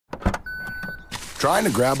Trying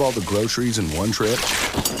to grab all the groceries in one trip?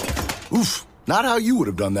 Oof, not how you would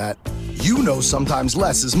have done that. You know sometimes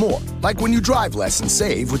less is more. Like when you drive less and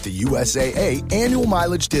save with the USAA annual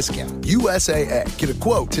mileage discount. USAA. Get a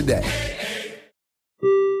quote today.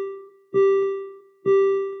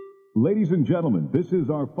 Ladies and gentlemen, this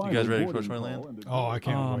is our final. You guys ready for Toy Story Land? Oh, I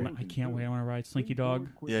can't wait. I can't wait. I want to ride Slinky Dog.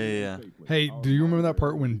 Yeah. Hey, do you remember that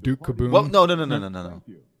part when Duke Caboon? Well, no.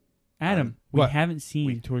 Adam, we What? haven't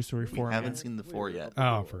seen Toy Story 4 We haven't yet. seen the 4 yet.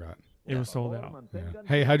 Oh, I forgot. It was sold out. Yeah.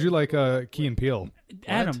 Hey, how'd you like Key and Peele?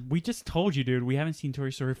 Adam, we just told you, dude. We haven't seen Toy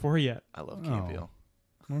Story 4 yet. I love Key and Peele.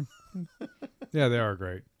 Yeah, they are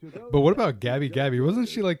great. But what about Gabby Gabby? Wasn't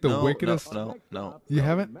she like the wickedest? No. You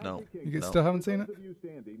haven't? No. You still haven't seen it?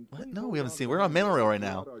 What? No, we haven't seen it. We're on monorail right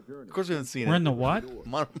now. Of course we haven't seen We're it. in the what?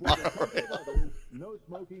 Monorail. No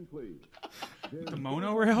smoking, please. The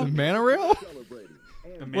monorail? The Monorail? The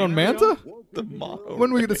We're on monorail? Manta? The monorail.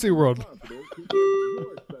 When we get to SeaWorld?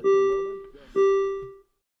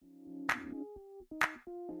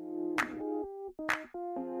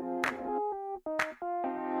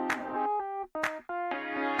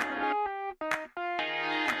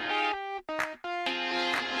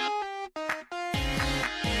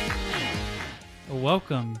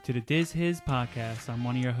 Welcome to the Diz His podcast. I'm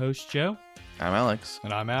one of your hosts, Joe. I'm Alex.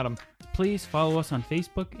 And I'm Adam. Please follow us on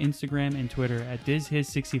Facebook, Instagram, and Twitter at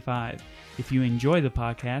DizHiz65. If you enjoy the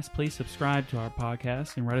podcast, please subscribe to our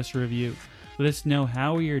podcast and write us a review. Let us know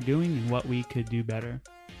how we are doing and what we could do better.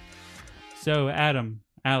 So, Adam,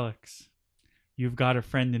 Alex, you've got a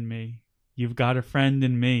friend in me. You've got a friend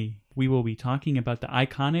in me. We will be talking about the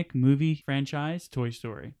iconic movie franchise, Toy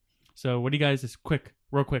Story. So, what do you guys, quick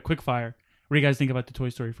fire. What do you guys think about the Toy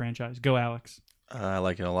Story franchise? Go, Alex. I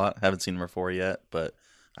like it a lot. Haven't seen number 4 yet, but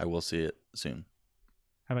I will see it soon.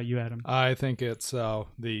 How about you, Adam? I think it's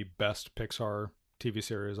the best Pixar TV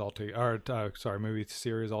series movie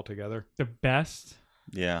series altogether. The best?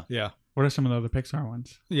 Yeah. Yeah. What are some of the other Pixar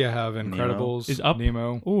ones? You have Incredibles, Is Up?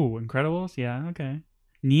 Nemo, Ooh, Incredibles? Yeah, okay.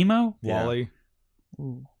 Nemo? Yeah. Wall-E.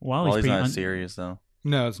 Ooh, Wally's pretty not serious, though.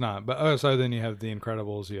 No, it's not. But so then you have The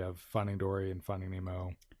Incredibles, you have Finding Dory and Finding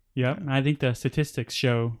Nemo. Yep, I think the statistics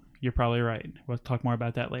show you're probably right. We'll talk more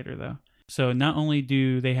about that later, though. So not only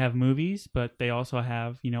do they have movies, but they also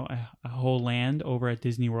have, a whole land over at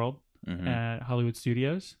Disney World, Mm-hmm. at Hollywood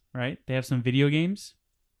Studios, right? They have some video games.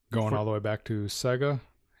 Going all the way back to Sega.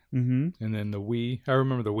 Mm-hmm. And then the Wii. I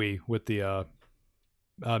remember the Wii with the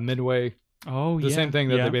Midway. Oh, yeah. The same thing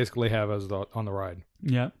that yeah. they basically have as on the ride.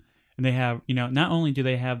 Yep. And they have, not only do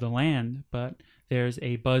they have the land, but there's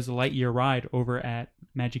a Buzz Lightyear ride over at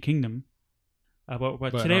Magic Kingdom. But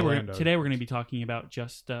today we're going to be talking about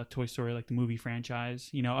just Toy Story, like the movie franchise.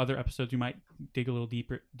 Other episodes we might dig a little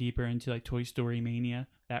deeper into, like Toy Story Mania,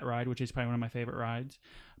 that ride, which is probably one of my favorite rides.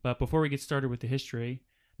 But before we get started with the history,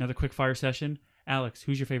 another quick fire session. Alex,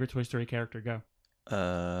 who's your favorite Toy Story character? Go.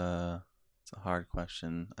 It's a hard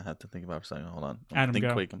question. I have to think about it for a second. Hold on. Adam, go.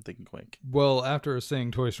 I'm thinking quick. Well, after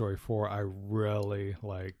seeing Toy Story 4, I really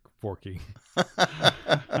like Forky.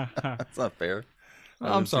 That's not fair.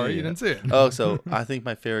 I'm sorry, you didn't see it. Oh, so I think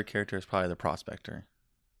my favorite character is probably the Prospector.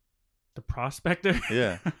 The Prospector?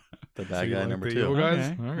 Yeah. The bad So you guy like number the 2. evil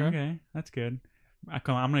guy? Okay. Okay, that's good. I'm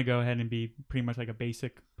going to go ahead and be pretty much like a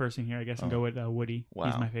basic person here, I guess, and go with Woody. Wow.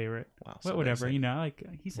 He's my favorite. Wow. But whatever, he's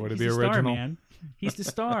Would it he's be the star, original? man. He's the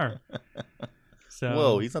star. So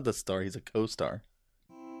Whoa, he's not the star. He's a co-star.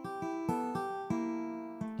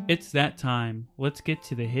 it's that time. Let's get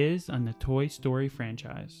to the his on the Toy Story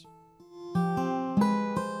franchise.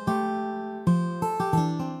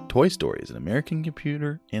 Toy Story is an American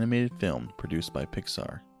computer animated film produced by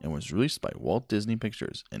Pixar and was released by Walt Disney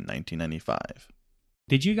Pictures in 1995.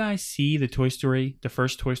 Did you guys see the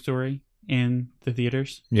first Toy Story in the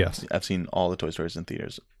theaters? Yes. I've seen all the Toy Stories in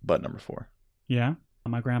theaters, but number 4. Yeah.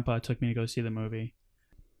 My grandpa took me to go see the movie.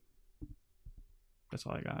 That's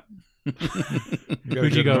all I got.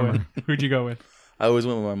 Who'd you go with? Who'd you go with? I always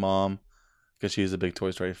went with my mom because she's a big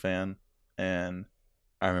Toy Story fan, and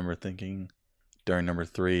I remember thinking during number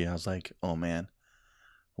 3, I was like, oh man,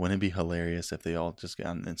 wouldn't it be hilarious if they all just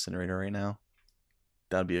got an incinerator right now?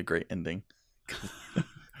 That'd be a great ending.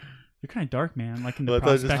 You're kind of dark, man. Like in the Well, I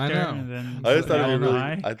thought Prospector. I know. And then I just thought it'd be Owl really.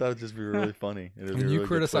 Eye. I thought it'd just be really funny. It'd be And a you really good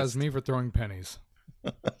criticized twist. me for throwing pennies.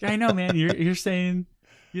 Yeah, I know, man. You're saying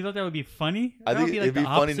you thought that would be funny? I That think would be like it'd be the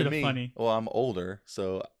funny opposite to of me. funny. Well, I'm older,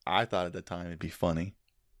 so I thought at the time it'd be funny,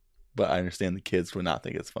 but I understand the kids would not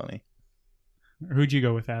think it's funny. Who'd you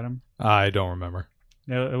go with, Adam? I don't remember.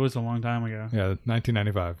 It was a long time ago. Yeah,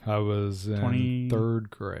 1995. I was in 20 third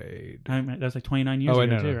grade. That's like 29 years Oh, wait,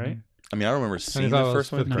 ago, no, too, no. right? I mean, I don't remember seeing thought the it was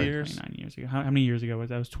first one in fifth grade. theaters. 29 years ago. How many years ago was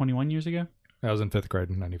that? It was 21 years ago? I was in 5th grade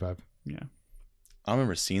in 95. Yeah. I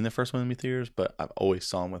remember seeing the first one in the theaters, but I've always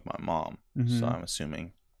saw them with my mom. Mhm. So I'm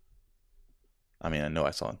assuming. I mean, I know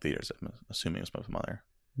I saw it in theaters. I'm assuming it was my mother.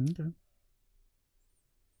 Okay.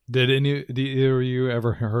 Did either of you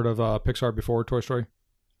ever heard of Pixar before Toy Story?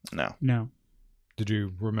 No. No. Did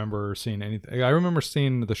you remember seeing anything? I remember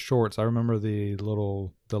seeing the shorts. I remember the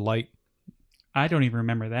light. I don't even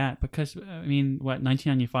remember that because, I mean,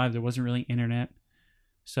 1995, there wasn't really internet.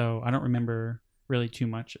 So I don't remember really too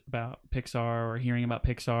much about Pixar or hearing about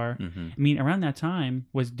Pixar. Mm-hmm. I mean, around that time,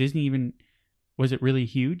 was it really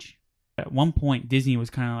huge? At one point, Disney was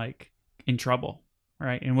kind of like in trouble,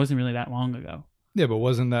 right? And it wasn't really that long ago. Yeah, but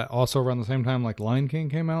wasn't that also around the same time like Lion King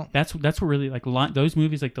came out? That's what really, like, those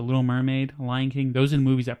movies like The Little Mermaid, Lion King, those are the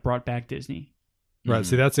movies that brought back Disney. Right.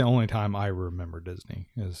 See, that's the only time I remember Disney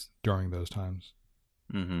is during those times.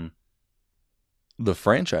 Mm-hmm. The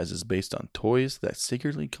franchise is based on toys that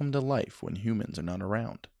secretly come to life when humans are not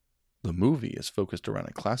around. The movie is focused around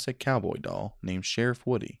a classic cowboy doll named Sheriff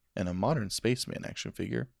Woody and a modern spaceman action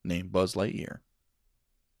figure named Buzz Lightyear.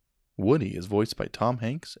 Woody is voiced by Tom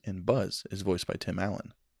Hanks and Buzz is voiced by Tim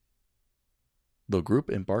Allen. The group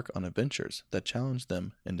embark on adventures that challenge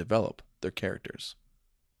them and develop their characters.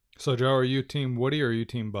 So, Joe, are you Team Woody or are you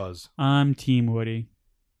Team Buzz? I'm Team Woody.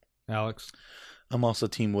 Alex? I'm also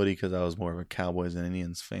Team Woody because I was more of a Cowboys and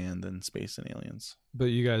Indians fan than Space and Aliens. But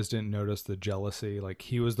you guys didn't notice the jealousy, like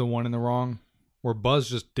he was the one in the wrong, where Buzz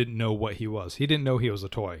just didn't know what he was. He didn't know he was a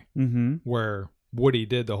toy, Mm-hmm. where Woody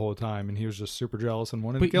did the whole time, and he was just super jealous and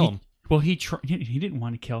wanted to kill him. Well, he didn't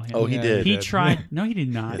want to kill him. Oh, he Yeah, did. He did. tried. No, he did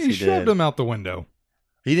not. Yes, He he shoved did. him out the window.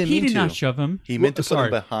 He didn't He mean did to. not shove him. He meant to put Sorry.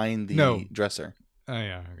 him behind the No. dresser. Oh,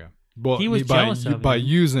 yeah, okay. Well, He was jealous of by him.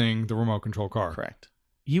 using the remote control car. Correct.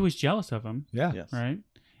 He was jealous of him, Yeah. Yes. right?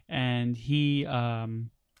 And he, I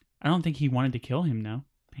don't think he wanted to kill him. No,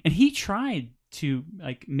 and he tried to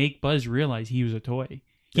like make Buzz realize he was a toy.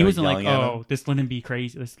 He Yeah, wasn't like, yelling at oh, just let him be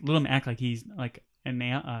crazy. Let's let him act like he's like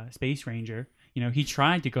a space ranger. You know, he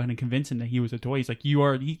tried to go ahead and convince him that he was a toy. He's like, you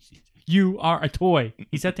are a toy.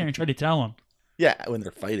 He sat there and tried to tell him. Yeah, when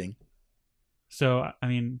they're fighting. So, I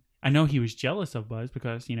mean, I know he was jealous of Buzz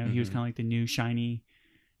because, you know, he was Mhm. kind of like the new shiny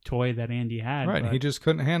toy that Andy had. Right. but- He just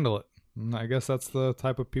couldn't handle it. And I guess that's the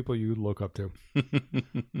type of people you look up to.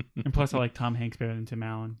 and plus, I like Tom Hanks better than Tim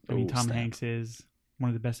Allen. I mean, Oh, Tom snap. Hanks is one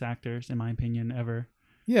of the best actors, in my opinion, ever.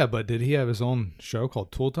 Yeah, but did he have his own show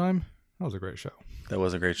called Tool Time? That was a great show. That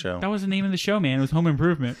was a great show. That was the name of the show, man. It was Home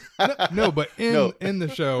Improvement. No, but in No. in the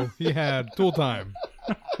show, he had Tool Time.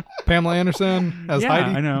 Pamela Anderson as yeah,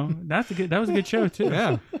 Heidi. I know. That was a good show, too.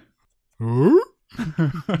 Yeah.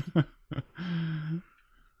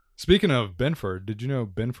 Speaking of Benford, did you know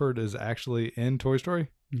Benford is actually in Toy Story?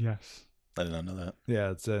 Yes. I did not know that.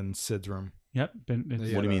 Yeah, it's in Sid's room. Yep. Yeah, What do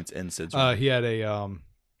you mean it's in Sid's He had a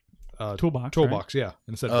Toolbox. toolbox, yeah,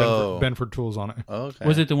 and it said Oh. Benford Tools on it. Okay.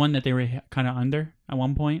 Was it the one that they were kind of under at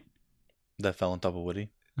one point? that fell on top of Woody?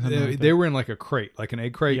 They were in like a crate, like an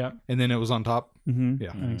egg crate, Yeah. and then it was on top. Mm-hmm. Yeah.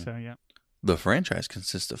 I think so. Yeah. The franchise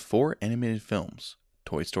consists of 4 animated films: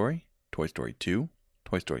 Toy Story, Toy Story 2,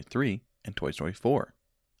 Toy Story 3, and Toy Story 4.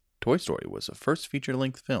 Toy Story was the first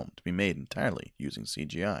feature-length film to be made entirely using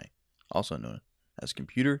CGI, also known as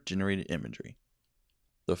computer-generated imagery.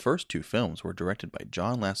 The first 2 films were directed by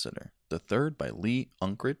John Lasseter, the third by Lee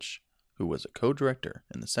Unkrich, who was a co-director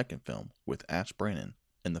in the second film with Ash Brannon,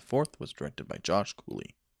 and the fourth was directed by Josh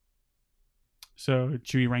Cooley. So,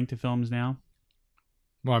 should we rank the films now?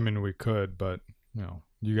 Well, I mean, we could, but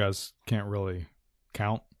you guys can't really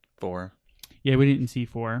count. 4. Yeah, we didn't see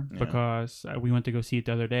 4 Yeah. because we went to go see it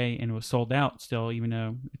the other day and it was sold out still, even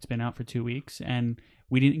though it's been out for 2 weeks. And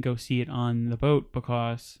we didn't go see it on the boat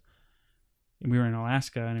because we were in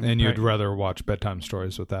Alaska. And you'd rather watch bedtime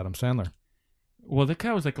stories with Adam Sandler. Well, that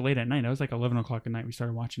was like late at night. That was like 11 o'clock at night we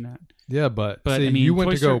started watching that. Yeah, but But, see, I mean, you went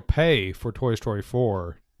Toy to go Story- pay for Toy Story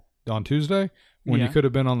 4 on Tuesday when you Yeah. could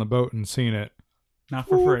have been on the boat and seen it Not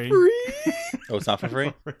for free. Oh, it's not for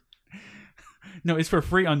free? No, it's for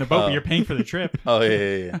free on the boat, Oh. but you're paying for the trip. Oh,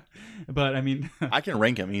 yeah. But, I mean, I can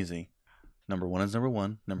rank them easy. Number 1 is number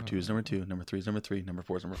 1. Number 2 is number 2. Number 3 is number 3. Number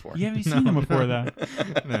 4 is number 4. you haven't seen them before, though.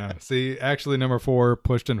 No, see, actually, number 4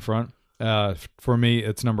 pushed in front. For me,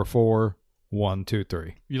 it's number 4, 1, 2,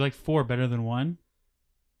 3. You like 4 better than 1?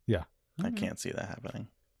 Yeah. I can't see that happening.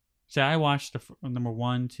 So I watched number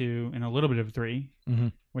 1, 2, and a little bit of 3, Mm-hmm.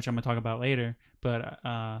 which I'm going to talk about later. But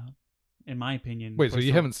in my opinion... Wait, so Toy you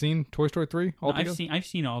Story- haven't seen Toy Story 3 No, altogether? I've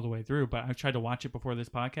seen it all the way through, but I tried to watch it before this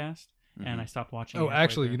podcast, and I stopped watching it. Oh, halfway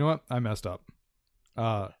actually, through. you know what? I messed up.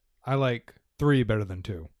 I like 3 better than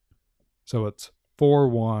 2. So it's 4,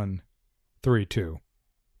 1, 3, 2.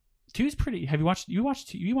 Two's pretty. Have you watched? You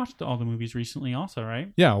watched all the movies recently, also,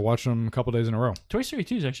 right? Yeah, I watched them a couple days in a row. Toy Story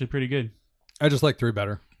 2 is actually pretty good. I just like 3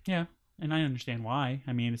 better. Yeah, and I understand why.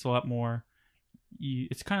 I mean, it's a lot more.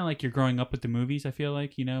 It's kind of like you're growing up with the movies. I feel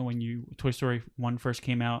like when Toy Story 1 first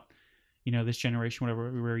came out, this generation,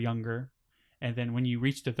 whatever, we were younger, and then when you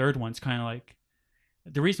reach the third one, it's kind of like.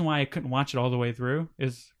 The reason why I couldn't watch it all the way through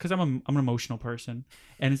is because I'm an emotional person,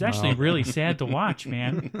 and it's actually really sad to watch,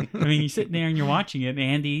 man. I mean, you're sitting there and you're watching it. And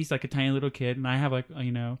Andy's like a tiny little kid, and I have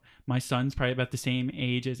my son's probably about the same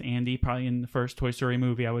age as Andy, probably in the first Toy Story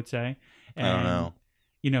movie, I would say. And, I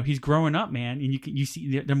don't know. He's growing up, man, and you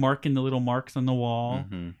see they're marking the little marks on the wall,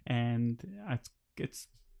 Mm-hmm. and it's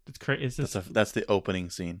crazy. That's the opening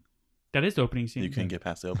scene. That is the opening scene. You couldn't get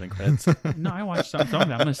past the opening credits. No, I watched some of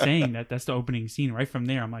that. I'm just saying that's the opening scene. Right from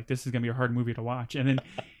there, I'm like, this is gonna be a hard movie to watch. And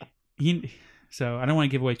then so I don't want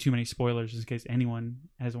to give away too many spoilers just in case anyone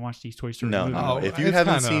hasn't watched these Toy Story movies. No. If you it's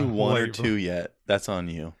haven't kinda seen 1 or late, 2 yet, that's on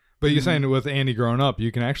you. But you're saying with Andy growing up,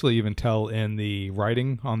 you can actually even tell in the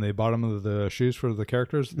writing on the bottom of the shoes for the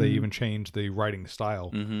characters, they even change the writing style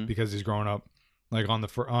because he's growing up. Like on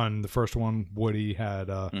the first one, Woody had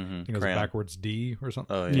he goes Crayon. backwards D or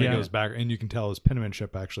something. Oh, And yeah. he goes back, and you can tell his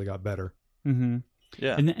penmanship actually got better. Mm-hmm.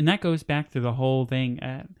 Yeah. And that goes back to the whole thing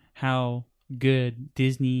at how good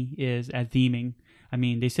Disney is at theming. I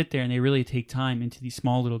mean, they sit there and they really take time into these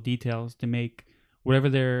small little details to make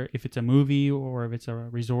whatever if it's a movie or if it's a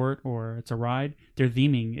resort or it's a ride, their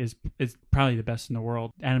theming is probably the best in the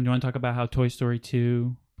world. Adam, do you want to talk about how Toy Story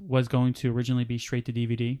 2 was going to originally be straight to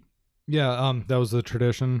DVD? Yeah, that was the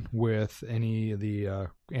tradition with any of the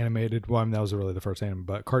animated. Well, I mean, that was really the first anime,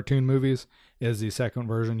 but cartoon movies is the second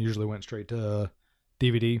version. Usually went straight to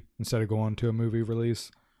DVD instead of going to a movie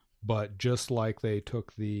release. But just like they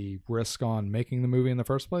took the risk on making the movie in the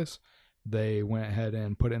first place, they went ahead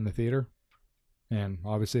and put it in the theater, and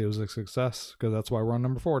obviously it was a success because that's why we're on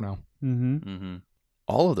number 4 now. Mm-hmm. Mm-hmm.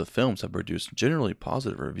 All of the films have produced generally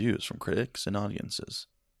positive reviews from critics and audiences.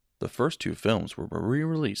 The first 2 films were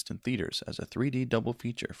re-released in theaters as a 3D double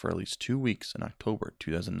feature for at least 2 weeks in October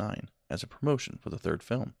 2009 as a promotion for the third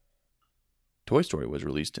film. Toy Story was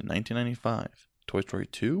released in 1995, Toy Story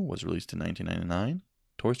 2 was released in 1999,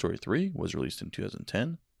 Toy Story 3 was released in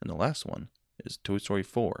 2010, and the last one is Toy Story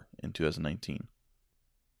 4 in 2019.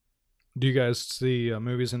 Do you guys see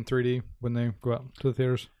movies in 3D when they go out to the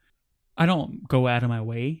theaters? I don't go out of my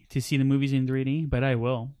way to see the movies in 3D, but I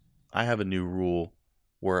will. I have a new rule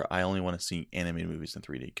where I only want to see animated movies in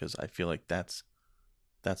 3D because I feel like that's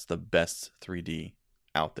the best 3D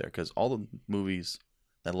out there. Because all the movies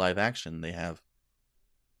that live action, they have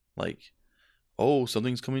like, oh,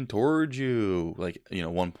 something's coming towards you, like,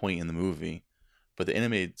 one point in the movie. But the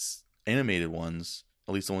animated ones,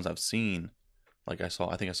 at least the ones I've seen, like I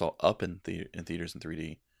think I saw Up in theaters in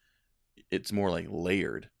 3D. It's more like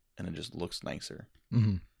layered, and it just looks nicer.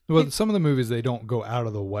 Mm-hmm. Well, some of the movies, they don't go out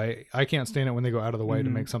of the way. I can't stand it when they go out of the way to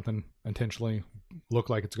make something intentionally look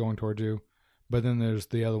like it's going towards you. But then there's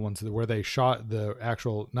the other ones where they shot the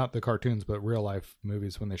actual, not the cartoons, but real life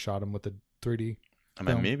movies when they shot them with the 3D. I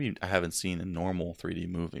mean, maybe I haven't seen a normal 3D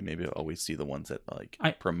movie. Maybe I'll always see the ones that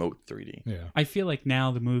promote 3D. Yeah. I feel like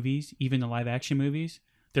now the movies, even the live action movies,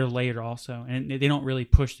 they're layered also. And they don't really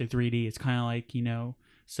push the 3D. It's kind of like,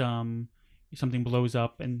 something blows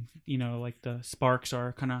up and like the sparks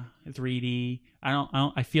are kind of 3D.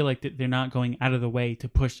 I feel like that they're not going out of the way to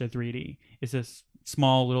push the 3D. It's just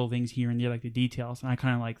small little things here and there, like the details, and I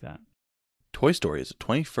kind of like that. Toy Story is the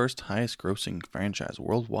 21st highest grossing franchise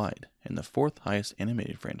worldwide and the 4th highest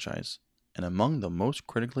animated franchise, and among the most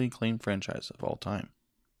critically acclaimed franchises of all time.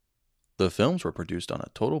 The films were produced on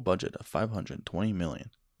a total budget of $520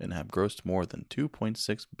 million and have grossed more than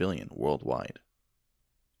 $2.6 billion worldwide.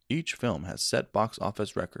 Each film has set box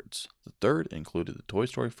office records. The third included the Toy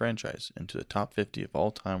Story franchise into the top 50 of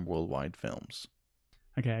all-time worldwide films.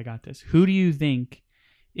 Okay, I got this. Who do you think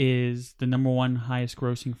is the number 1 highest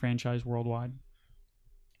grossing franchise worldwide?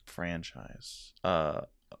 Franchise.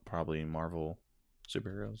 Probably Marvel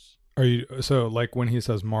superheroes. Are you so like when he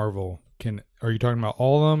says Marvel? Are you talking about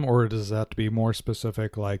all of them, or does it have to be more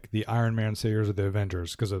specific, like the Iron Man series or the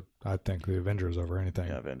Avengers? Because I think the Avengers over anything.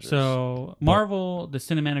 Yeah, Avengers. So Marvel, the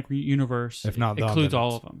cinematic universe, if not includes them,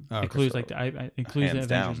 all of them. Okay, Includes so like includes the hands Avengers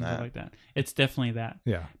down and stuff that. like that. It's definitely that.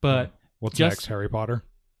 Yeah. But what's just- next? Harry Potter.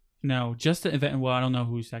 No, just the event. Well, I don't know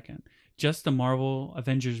who's second. Just the Marvel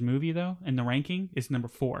Avengers movie though, and the ranking is number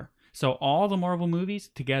 4. So all the Marvel movies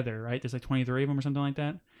together, right? There's like 23 of them or something like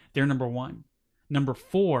that. They're number 1. Number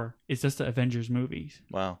 4 is just the Avengers movies.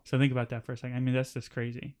 Wow. So think about that for a second. I mean, that's just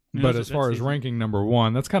crazy. I mean, But that's as far as easy. ranking number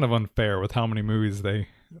 1, that's kind of unfair with how many movies they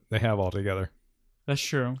have all together. That's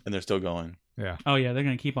true. and they're still going. Yeah. Oh yeah, they're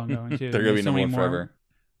gonna keep on going too. They're gonna be There's number many one forever.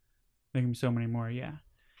 There's gonna be so many more. Yeah.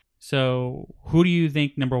 So who do you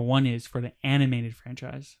think number one is for the animated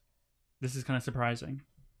franchise? This is kind of surprising.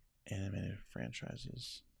 Animated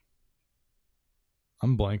franchises.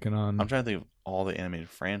 I'm blanking on. I'm trying to think of all the animated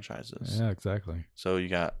franchises. Yeah, exactly. So you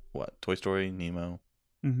got what? Toy Story, Nemo.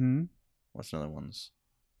 Mm-hmm. What's another ones?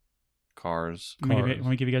 Cars. Want me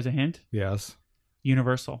to give you guys a hint? Yes.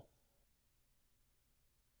 Universal.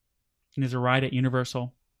 And there's a ride at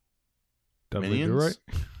Universal. Dudley Do Minions?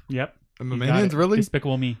 Right? Yep. The You got Minions, it. really?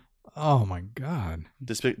 Despicable Me. Oh my god.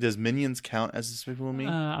 Does Minions count as Despicable Me?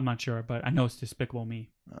 I'm not sure, but I know it's Despicable Me.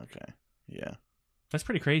 Okay. Yeah. That's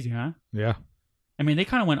pretty crazy, huh? Yeah. I mean, they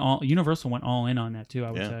kind of went all. Universal went all in on that too.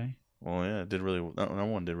 I would Yeah. say. Well, yeah, it did really. No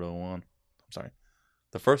one did really well. I'm sorry.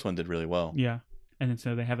 The first one did really well. Yeah. And then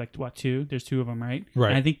so they have like what, two? There's two of them, right? Right.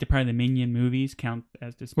 And I think probably the Minion movies count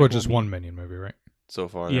as Despicable Well, just Me. one Minion movie, right? So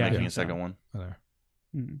far, they're Yeah, I making think a second so. one. There.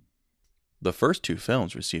 Mm. The first two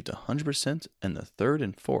films received 100%, and the third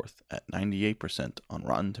and fourth at 98% on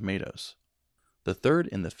Rotten Tomatoes. The third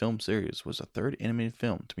in the film series was the third animated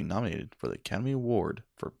film to be nominated for the Academy Award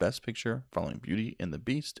for Best Picture, following Beauty and the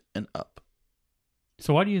Beast and Up.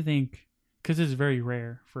 So why do you think? Because it's very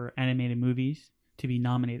rare for animated movies to be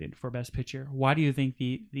nominated for Best Picture. Why do you think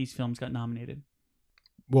these films got nominated?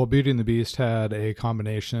 Well, Beauty and the Beast had a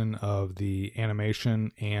combination of the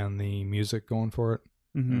animation and the music going for it.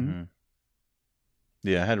 Mm-hmm.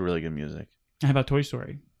 Yeah, it had really good music. How about Toy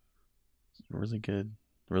Story? Really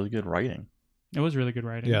good writing. It was really good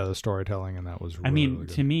writing. Yeah, the storytelling and that was really, I mean, really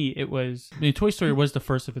good. to me, it was. I mean, Toy Story was the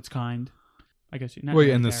first of its kind. I guess. Not well,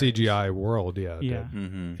 really in the varies. CGI world, yeah. it Yeah. did.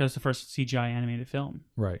 Mm-hmm. Because the first CGI animated film.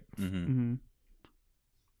 Right. Mm-hmm. Mm-hmm.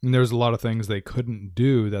 And there's a lot of things they couldn't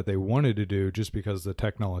do that they wanted to do just because the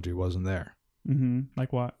technology wasn't there. Mm-hmm.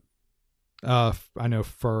 Like what? I know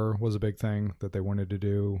fur was a big thing that they wanted to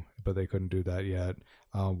do, but they couldn't do that yet.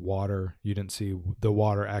 Water, you didn't see the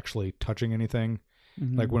water actually touching anything.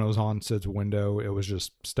 Mm-hmm. Like when it was on Sid's window, it was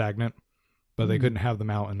just stagnant, but they Mhm. couldn't have them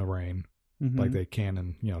out in the rain Mhm. like they can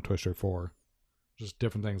in, Toy Story 4. Just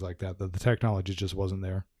different things like that. The technology just wasn't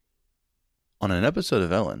there. On an episode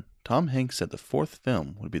of Ellen, Tom Hanks said the fourth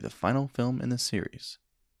film would be the final film in the series.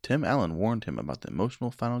 Tim Allen warned him about the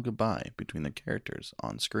emotional final goodbye between the characters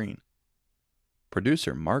on screen.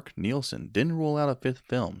 Producer Mark Nielsen didn't rule out a fifth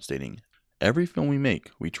film, stating, "Every film we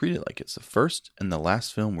make, we treat it like it's the first and the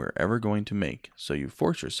last film we're ever going to make, so you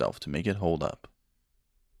force yourself to make it hold up."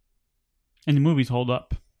 And the movies hold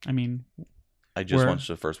up. I mean, I just Where- watched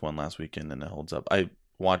the first one last weekend and it holds up.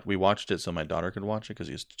 We watched it so my daughter could watch it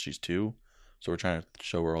because she's 2, so we're trying to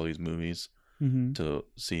show her all these movies mhm. to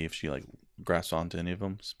see if she grasps onto any of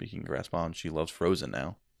them. Speaking of grasp on, she loves Frozen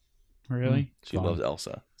now. Really? She Fun. loves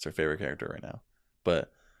Elsa. It's her favorite character right now.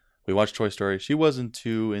 But we watched Toy Story. She wasn't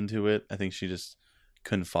too into it. I think she just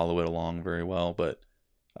couldn't follow it along very well. But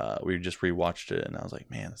we just rewatched it, and I was like,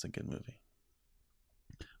 man, that's a good movie.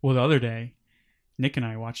 Well, the other day, Nick and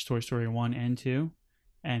I watched Toy Story 1 and 2,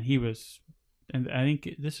 and and I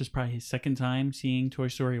think this is probably his second time seeing Toy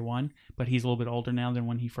Story 1, but he's a little bit older now than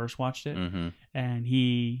when he first watched it. Mm-hmm. And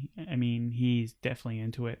he's definitely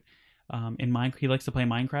into it. He likes to play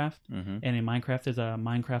Minecraft, Mm-hmm. and in Minecraft there's a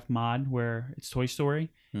Minecraft mod where it's Toy Story,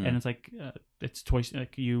 and it's like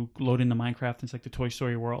you load into Minecraft, and it's like the Toy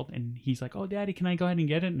Story world, and he's like, "Oh, Daddy, can I go ahead and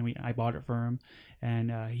get it?" And I bought it for him, and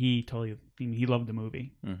he loved the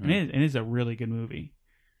movie, Mm-hmm. and it is a really good movie.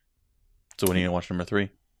 So when are you gonna watch number 3?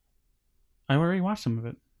 I already watched some of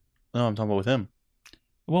it. No, I'm talking about with him.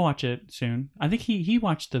 We'll watch it soon. I think he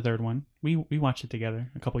watched the third one. We watched it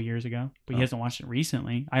together a couple years ago, but he hasn't watched it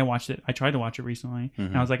recently. I watched it. I tried to watch it recently,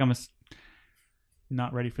 and I was like, I'm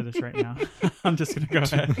not ready for this right now. I'm just gonna go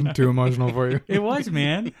ahead. Too emotional for you. It was,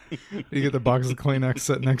 man. You get the box of Kleenex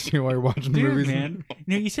sitting next to you while you're watching Dude, movies. man.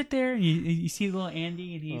 You sit there and you see little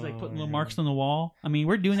Andy, and he's like putting little marks on the wall. I mean,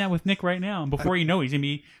 we're doing that with Nick right now. And before you know, he's gonna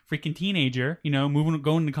be a freaking teenager.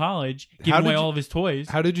 Going to college, giving away all of his toys.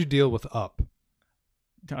 How did you deal with Up?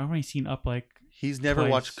 I've only seen Up like He's never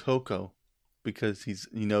Twice. watched Coco because he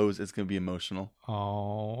knows it's gonna be emotional,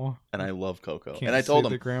 Oh, and I love Coco. can't And I told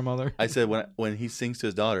save him, the grandmother. I said when he sings to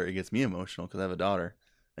his daughter, it gets me emotional because I have a daughter,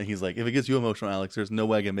 and he's like, if it gets you emotional, Alex, there's no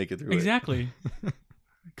way I can make it through exactly.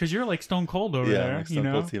 Because you're like Stone Cold over Yeah, there, like you Stone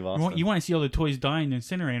know. Cold Steve Austin. You want to see all the toys die in the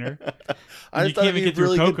incinerator. it. And I you just thought can't it'd even be get through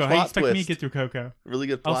really Coco. good How do you plot expect me to twist. get through Coco? Really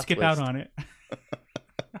good plot I'll skip twist. out on it.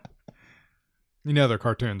 You know they're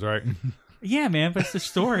cartoons, right? Yeah, man, but it's the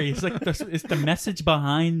story. It's like it's the message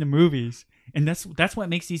behind the movies, and that's what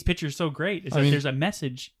makes these pictures so great. Is I that mean, there's a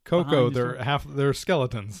message. Coco, behind the story. they're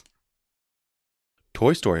skeletons.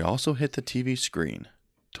 Toy Story also hit the TV screen.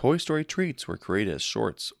 Toy Story Treats were created as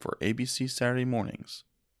shorts for ABC Saturday mornings.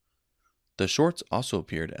 The shorts also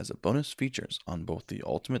appeared as a bonus features on both the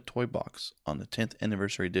Ultimate Toy Box on the 10th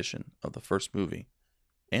anniversary edition of the first movie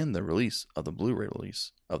and the release of the Blu-ray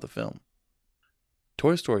release of the film.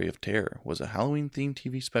 Toy Story of Terror was a Halloween-themed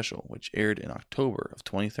TV special which aired in October of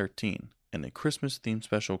 2013 and a Christmas-themed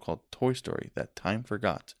special called Toy Story That Time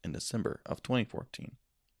Forgot in December of 2014.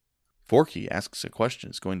 Forky Asks a Question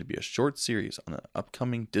is going to be a short series on an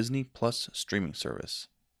upcoming Disney Plus streaming service.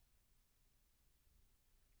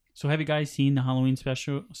 So have you guys seen the Halloween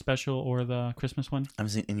special or the Christmas one? I haven't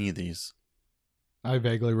seen any of these. I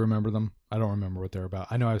vaguely remember them. I don't remember what they're about.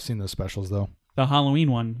 I know I've seen the specials though. The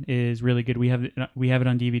Halloween one is really good. We have it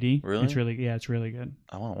on DVD. Really? It's really good.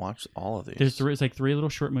 I want to watch all of these. It's like 3 little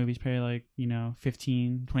short movies, probably like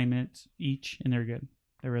 15, 20 minutes each, and they're good.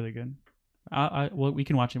 They're really good. Well, we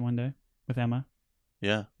can watch it one day with Emma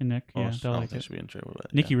Yeah. and Nick. Oh, Yeah, they'll I like think it. should be interested with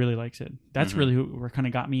it. Nikki Yeah. really likes it. That's Mhm. really who kind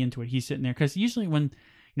of got me into it. He's sitting there because usually when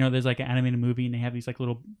there's like an animated movie and they have these like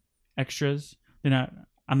little extras,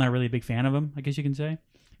 I'm not really a big fan of them, I guess you can say.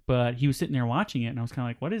 But he was sitting there watching it, and I was kind of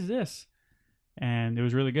like, "What is this?" And it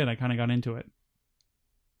was really good. I kind of got into it.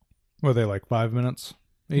 Were they like 5 minutes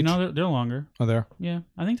each? They're longer. Oh, there. Yeah,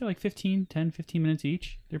 I think they're like 10, 15 minutes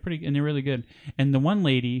each. They're pretty, and they're really good. And the one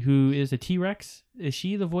lady who is a T-Rex, is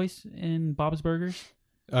she the voice in Bob's Burgers?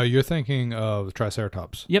 You're thinking of the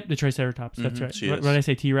Triceratops. Yep, the Triceratops. That's Mhm, right. she What is. did I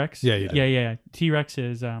say? T-Rex? Yeah, you did. Yeah. T-Rex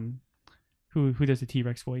is who does the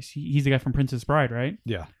T-Rex voice? He's the guy from Princess Bride, right?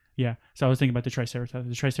 Yeah. Yeah. So I was thinking about the Triceratops.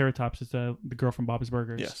 The Triceratops is the girl from Bob's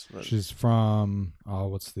Burgers. Yes. She's from,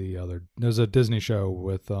 what's the other? There's a Disney show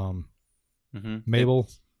with Mm-hmm. Mabel.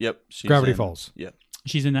 Yep. She's Gravity in- Falls. Yep.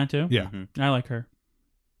 She's in that too? Yeah. Mhm. I like her.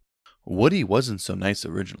 Woody wasn't so nice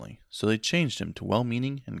originally, so they changed him to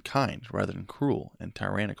well-meaning and kind rather than cruel and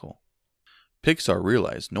tyrannical. Pixar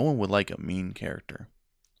realized no one would like a mean character.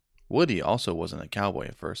 Woody also wasn't a cowboy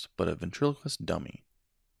at first, but a ventriloquist dummy.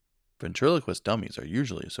 Ventriloquist dummies are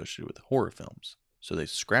usually associated with horror films, so they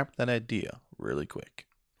scrapped that idea really quick.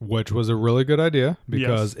 Which was a really good idea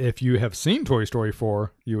because if you have seen Toy Story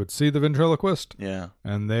 4, you would see the ventriloquist, Yeah.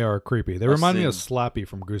 and they are creepy. They I've remind me of seen- Slappy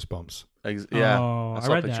from Goosebumps. Yeah. Oh, I I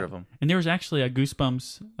saw a read picture that. of him. And there was actually a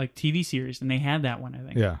Goosebumps like TV series, and they had that one, I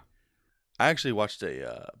think. Yeah. I actually watched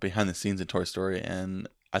a behind the scenes of Toy Story, and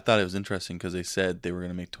I thought it was interesting because they said they were going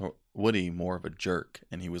to make Woody more of a jerk,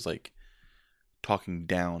 and he was like talking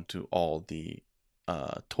down to all the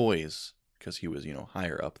toys because he was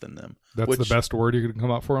higher up than them. That's the best word you could come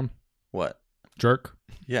up for him. What? Jerk.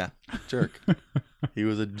 Yeah, jerk. He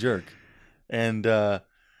was a jerk, and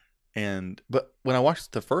but when I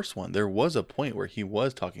watched the first one, there was a point where he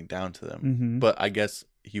was talking down to them, Mm-hmm. but I guess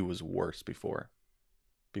he was worse before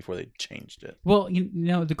they changed it. Well,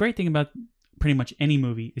 the great thing about pretty much any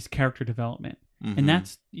movie is character development. Mhm. And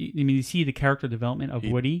that's, you see the character development of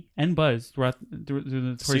Woody and Buzz through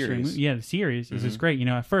the Toy Story Series. movie. Yeah, the series is Mhm. great.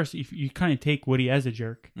 At first, you kind of take Woody as a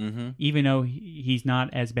jerk, Mhm. even though he's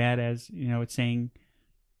not as bad as, it's saying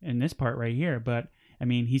in this part right here. But,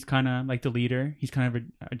 he's kind of like the leader. He's kind of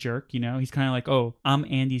a jerk, He's kind of like, oh, I'm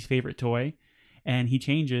Andy's favorite toy. And he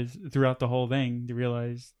changes throughout the whole thing to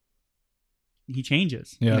realize he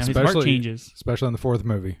changes. Yeah, his heart especially- changes. Especially in the fourth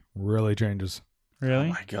movie. Really changes. Really?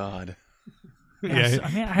 Oh my god. Yes.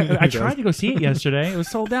 I tried to go see it yesterday. It was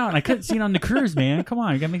sold out, and I couldn't see it on the cruise. Man, come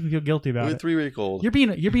on, you gotta make me feel guilty about We're it. 3-week-old. You're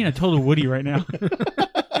being a total Woody right now.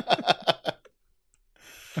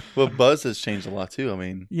 Well, Buzz has changed a lot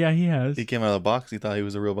too. Yeah, he has. He came out of the box. He thought he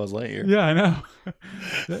was a real Buzz Lightyear. Yeah, I know.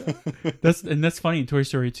 That's funny in Toy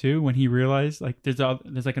Story 2 when he realized like there's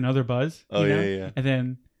like another Buzz. Oh, yeah. And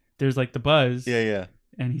then there's like the Buzz. Yeah.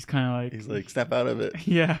 And he's kind of like He's like, snap out of it.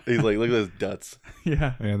 yeah, He's like, look at his guts.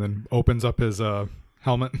 yeah, And then opens up his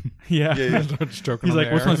helmet. yeah. Yeah. Starts joking He's on like,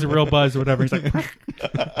 the which air. one's the real Buzz or whatever. He's like,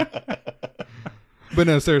 But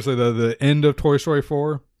no, seriously, the end of Toy Story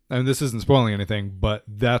 4, this isn't spoiling anything, but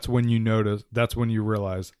that's when you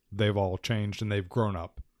realize they've all changed and they've grown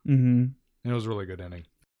up. mm-hmm. And it was a really good ending.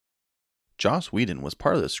 Joss Whedon was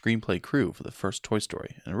part of the screenplay crew for the first Toy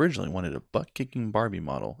Story and originally wanted a butt-kicking Barbie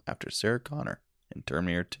model after Sarah Connor in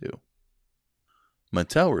Terminator 2.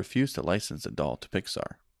 Mattel refused to license the doll to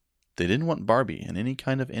Pixar. They didn't want Barbie in any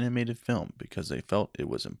kind of animated film because they felt it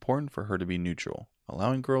was important for her to be neutral,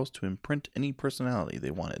 allowing girls to imprint any personality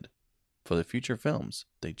they wanted. For the future films,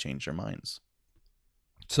 they changed their minds.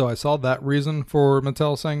 So I saw that reason for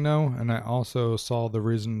Mattel saying no, and I also saw the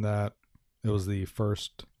reason that it was the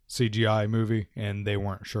first CGI movie, and they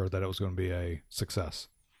weren't sure that it was going to be a success.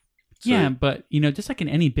 Yeah, but just like in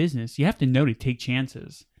any business, you have to know to take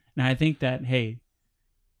chances. And I think that, hey,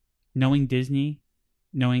 knowing Disney,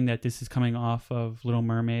 knowing that this is coming off of Little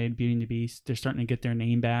Mermaid, Beauty and the Beast, they're starting to get their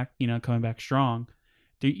name back, coming back strong.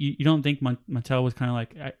 You don't think Mattel was kind of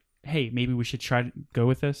like, hey, maybe we should try to go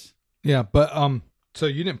with this? Yeah, but so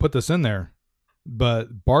you didn't put this in there,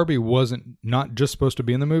 but Barbie wasn't not just supposed to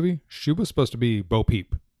be in the movie. She was supposed to be Bo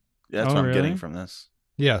Peep. Yeah, that's Oh, what I'm really? getting from this.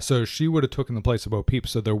 Yeah, so she would have taken the place of Bo Peep,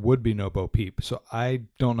 so there would be no Bo Peep. So I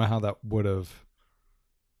don't know how that would have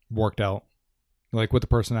worked out, like with the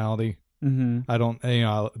personality. Mm-hmm. I don't,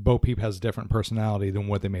 Bo Peep has a different personality than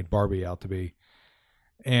what they made Barbie out to be.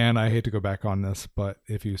 And I hate to go back on this, but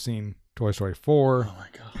if you've seen Toy Story 4, Oh my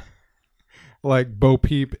god. like Bo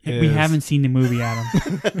Peep is... We haven't seen the movie,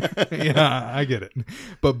 Adam. Yeah, I get it.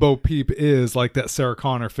 But Bo Peep is like that Sarah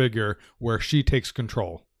Connor figure where she takes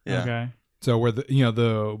control. Yeah. Okay. So where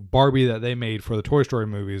the Barbie that they made for the Toy Story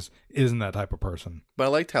movies isn't that type of person. But I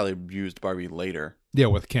liked how they used Barbie later. Yeah,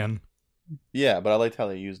 with Ken. Yeah, but I liked how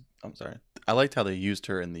they used. I'm sorry. I liked how they used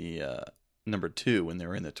her in the number 2 when they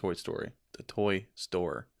were in the Toy Store,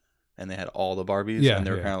 and they had all the Barbies. Yeah, and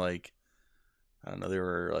they were yeah. kind of like, I don't know, they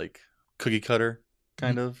were like cookie cutter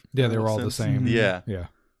kind of. Yeah, in they a were all the sense. same. Yeah. Yeah.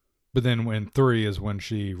 But then when 3 is when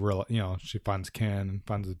she she finds Ken and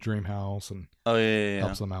finds the dream house and Oh yeah.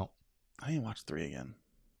 helps them out. I didn't watch 3 again.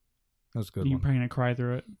 That was a good You're one. probably going to cry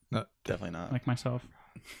through it, Definitely not. like myself.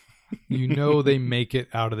 They make it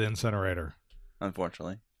out of the incinerator.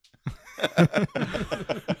 Unfortunately.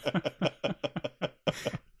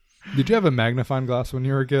 Did you have a magnifying glass when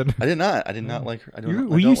you were a kid? I did not. I did not like. I don't.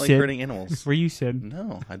 Were I you don't like Sid? hurting animals. Where you, Sid?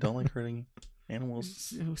 No, I don't like hurting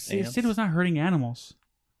animals. Sid was not hurting animals.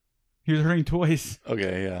 He was hurting toys.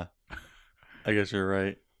 Okay, yeah. I guess you're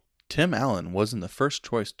right. Tim Allen wasn't the first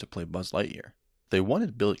choice to play Buzz Lightyear. They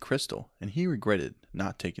wanted Billy Crystal, and he regretted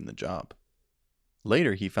not taking the job.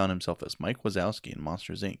 Later, he found himself as Mike Wazowski in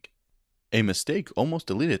Monsters, Inc. A mistake almost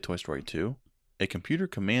deleted Toy Story 2. A computer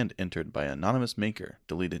command entered by an anonymous maker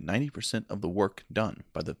deleted 90% of the work done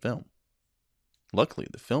by the film. Luckily,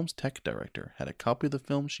 the film's tech director had a copy of the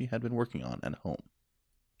film she had been working on at home.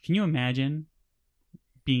 Can you imagine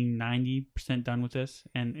being 90% done with this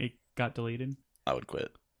and it got deleted? I would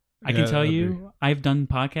quit. I can Yeah, tell that'd you, I've done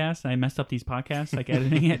podcasts. I messed up these podcasts, like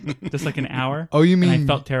editing it, just like an hour. Oh, you and I mean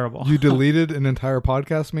felt terrible. you deleted an entire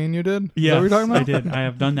podcast? Me and you did? Is that Yes, what you're talking about? I did. I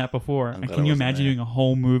have done that before. I'm And glad can I you wasn't imagine there. doing a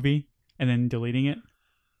whole movie and then deleting it?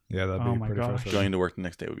 Yeah, that'd Oh be my pretty gosh. frustrating. Going to work the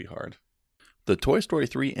next day would be hard. The Toy Story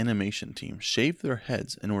 3 animation team shaved their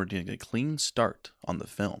heads in order to get a clean start on the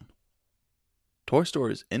film. Toy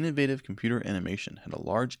Story's innovative computer animation had a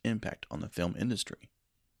large impact on the film industry.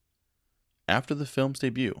 After the film's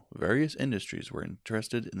debut, various industries were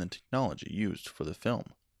interested in the technology used for the film.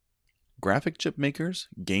 Graphic chip makers,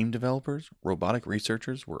 game developers, robotic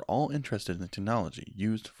researchers were all interested in the technology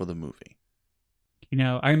used for the movie.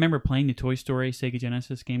 I remember playing the Toy Story Sega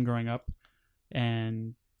Genesis game growing up,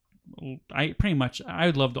 and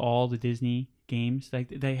I loved all the Disney games. Like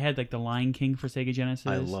they had like the Lion King for Sega Genesis.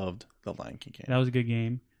 I loved the Lion King game. That was a good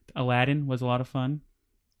game. Aladdin was a lot of fun.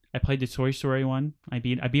 I played the Toy Story one. I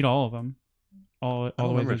beat all of them. All I the don't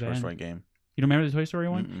way remember to the the Toy end. Story game. You don't remember the Toy Story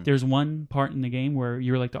one? Mm-mm. There's one part in the game where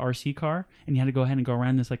you were like the RC car, and you had to go ahead and go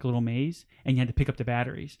around this like little maze, and you had to pick up the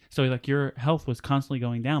batteries. So like your health was constantly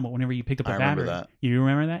going down, but whenever you picked up the I remember battery, that. you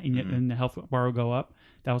remember that, and, Mhm. and the health bar would go up.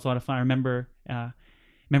 That was a lot of fun. I remember.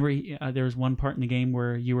 There was one part in the game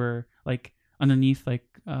where you were like underneath like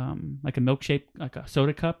a milkshake, like a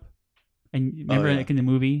soda cup, and remember yeah. like in the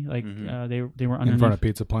movie, like Mhm. they were underneath. In front of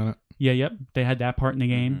Pizza Planet. Yeah, yep. They had that part in the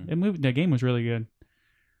game. Mhm. The game was really good.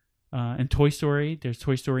 And Toy Story, there's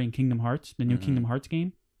Toy Story and Kingdom Hearts, the new Mhm. Kingdom Hearts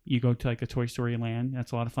game. You go to like a Toy Story land.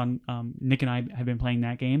 That's a lot of fun. Nick and I have been playing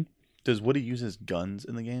that game. Does Woody use his guns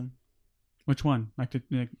in the game? Which one? Like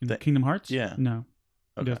the The- Kingdom Hearts? yeah. No,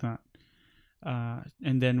 it Okay. does not.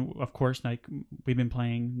 And then of course, like Nick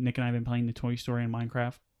and I have been playing the Toy Story and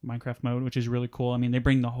Minecraft mode, which is really cool. I mean, they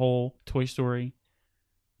bring the whole Toy Story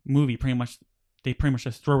movie they pretty much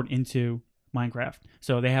just throw it into Minecraft.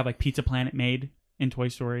 So they have like Pizza Planet made in Toy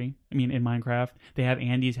Story. I mean, in Minecraft, they have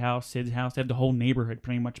Andy's house, Sid's house. They have the whole neighborhood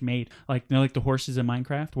pretty much made. Like like the horses in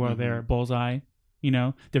Minecraft, where they're Bullseye.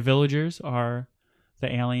 The villagers are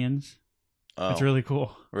the aliens. Oh, It's really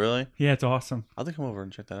cool. really? Yeah, it's awesome. I'll have to come over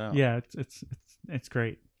and check that out. Yeah, it's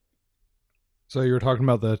great. So you were talking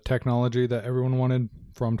about the technology that everyone wanted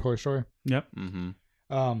from Toy Story. Yep.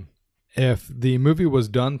 Mm-hmm. If the movie was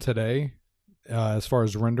done today, as far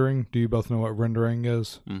as rendering, do you both know what rendering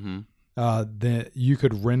is? Mm-hmm. That you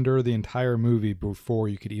could render the entire movie before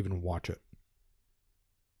you could even watch it.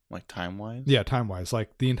 Like time-wise? Yeah, time wise,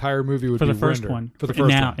 like the entire movie would For be the first rendered. one. For the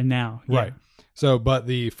first one, And now. Yeah. right? So, but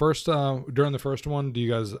the first during the first one, do you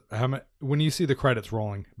guys when you see the credits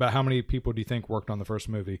rolling, about how many people do you think worked on the first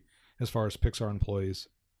movie as far as Pixar employees?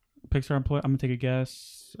 Pixar employee. I'm gonna take a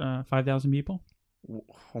guess. 5,000 people.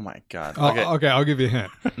 Oh my god. Okay, I'll give you a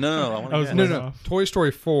hint. No, I want I was to No, guess. no. Toy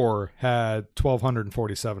Story 4 had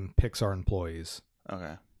 1,247 Pixar employees.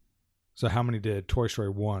 Okay. So how many did Toy Story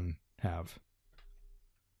 1 have?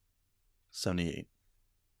 78.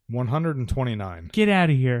 129. Get out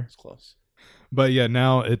of here. It's close. But yeah,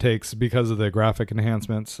 now it takes, because of the graphic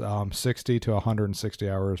enhancements, 60 to 160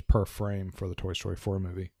 hours per frame for the Toy Story 4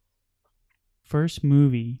 movie. First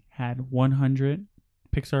movie had 100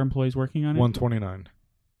 Pixar employees working on it. 129.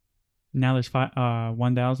 Now there's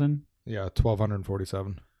 1,000. Yeah,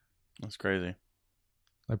 1,247. That's crazy.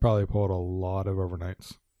 They probably pulled a lot of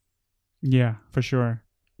overnights. Yeah, for sure.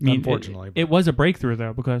 I mean, Unfortunately, it was a breakthrough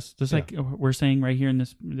though, because just Yeah. like we're saying right here in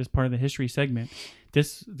this part of the history segment,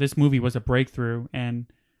 this movie was a breakthrough and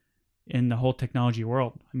in the whole technology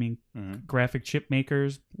world. I mean, graphic chip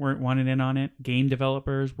makers wanted in on it, game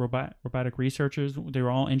developers, robotic researchers, they were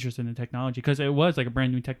all interested in technology because it was like a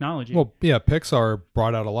brand new technology. Well, yeah, Pixar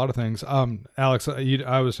brought out a lot of things. Alex,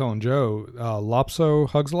 I was telling Joe, Lopso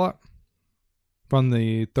Hugs-a-Lot from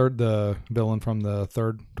the villain from the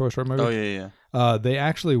third Toy Story movie. Oh yeah. They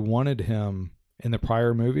actually wanted him in the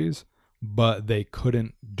prior movies, but they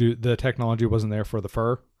couldn't do, the technology wasn't there for the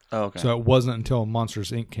fur. Oh, okay. So it wasn't until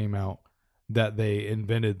Monsters Inc. came out that they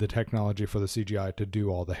invented the technology for the CGI to do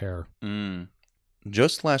all the hair.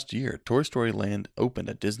 Just last year, Toy Story Land opened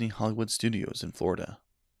at Disney Hollywood Studios in Florida.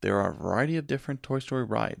 There are a variety of different Toy Story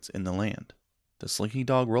rides in the land. The Slinky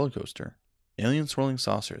Dog roller coaster, Alien Swirling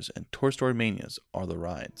Saucers, and Toy Story Manias are the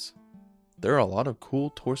rides. There are a lot of cool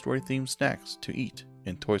Toy Story themed snacks to eat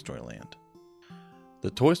in Toy Story Land.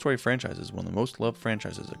 The Toy Story franchise is one of the most loved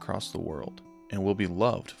franchises across the world and will be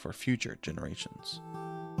loved for future generations.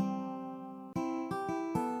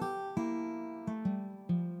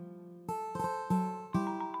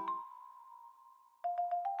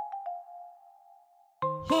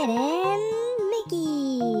 Hidden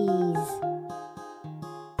Mickeys.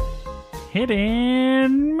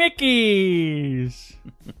 Hidden Mickeys.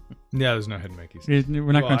 Yeah, there's no hidden Mickeys.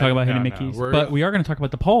 We're not going to talk about hidden no, Mickeys, we're- but we are going to talk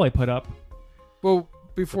about the poll I put up. Well,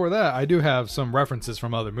 before that, I do have some references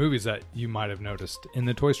from other movies that you might have noticed in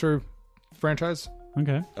the Toy Story franchise.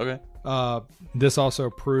 Okay. Okay. This also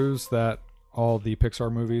proves that all the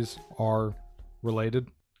Pixar movies are related.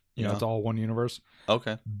 You know, Yeah. it's all one universe.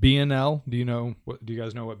 Okay. B&L. Do you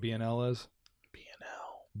guys know what B&L is?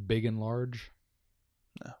 B&L. Big and Large.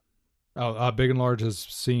 No. Oh, Big and Large is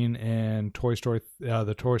seen in Toy Story,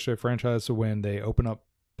 the Toy Story franchise, when they open up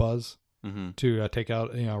Buzz to take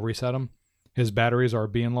out, reset him. His batteries are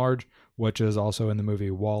B and Large, which is also in the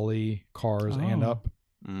movie WALL-E, Cars, and Up.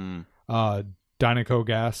 Dynaco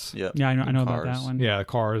Gas. Yep. Yeah, I know about Cars. that one. Yeah,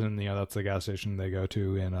 Cars, and that's the gas station they go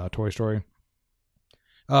to in Toy Story.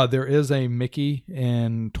 There is a Mickey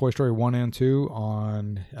in Toy Story 1 and 2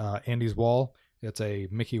 on Andy's wall. It's a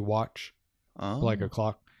Mickey watch, Oh. like a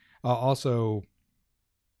clock. Also,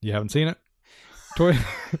 you haven't seen it?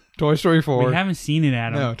 Toy Story 4. We haven't seen it,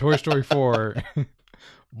 Adam. No, Toy Story 4.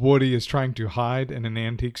 Woody is trying to hide in an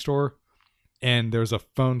antique store, and there's a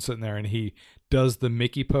phone sitting there, and he does the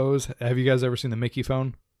Mickey pose. Have you guys ever seen the Mickey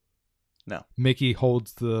phone? No. Mickey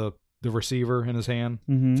holds the receiver in his hand.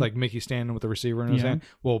 Mhm. It's like Mickey standing with the receiver in his Yeah. hand.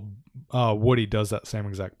 Well, Woody does that same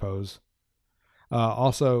exact pose.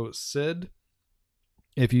 Also, Sid,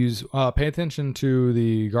 if you pay attention to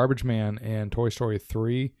the garbage man in Toy Story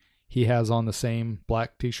 3, he has on the same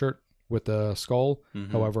black t-shirt with the skull.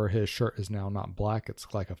 However, his shirt is now not black. It's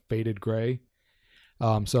like a faded gray.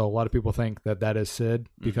 So a lot of people think that is Sid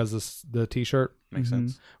because of the t-shirt. Makes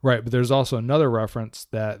sense. Right, but there's also another reference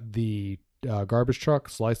that the garbage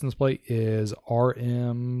truck's license plate is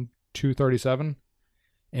RM237.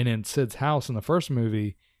 And in Sid's house in the first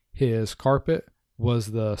movie, his carpet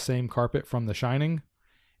was the same carpet from The Shining.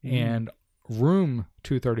 And Room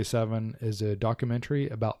 237 is a documentary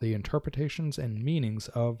about the interpretations and meanings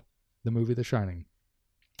of the movie The Shining.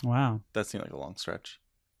 Wow. That seemed like a long stretch.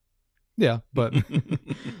 Yeah, but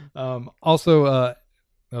also, that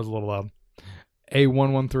was a little loud.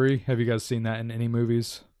 A113, have you guys seen that in any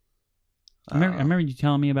movies? I remember you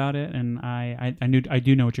telling me about it, and I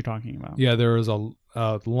do know what you're talking about. Yeah, there is a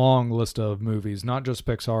long list of movies, not just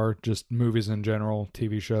Pixar, just movies in general,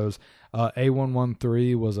 TV shows.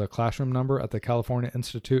 A113 was a classroom number at the California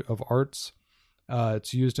Institute of Arts.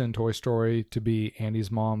 It's used in Toy Story to be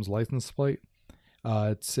Andy's mom's license plate.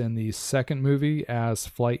 It's in the second movie as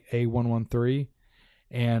Flight A113.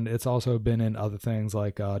 And it's also been in other things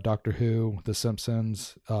like Doctor Who, The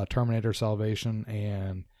Simpsons, Terminator Salvation,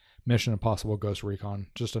 and Mission Impossible Ghost Recon.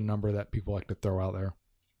 Just a number that people like to throw out there.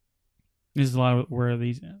 This is a lot of where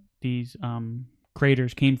these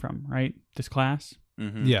creators came from, right? This class.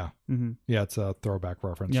 Mm-hmm. Yeah. Mm-hmm. Yeah, it's a throwback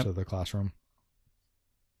reference Yep. to the classroom.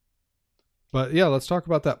 But yeah, let's talk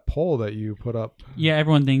about that poll that you put up, Yeah,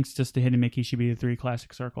 everyone thinks Just a Hidden Mickey should be the 3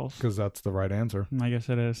 classic circles. because that's the right answer. I guess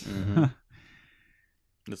it is. Mm-hmm.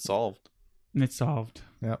 It's solved. It's solved.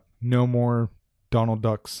 Yep. No more Donald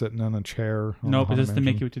Duck sitting in a chair. on Nope, the it's just the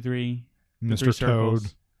Haunted Mickey with the 3 Mansion. three Mr. Toad.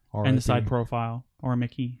 circles. And the side R.I.P.. profile. Or a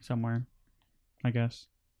Mickey somewhere, I guess.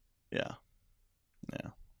 Yeah.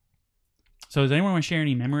 Yeah. So does anyone want to share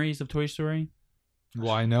any memories of Toy Story?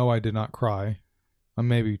 Well, I know I did not cry. I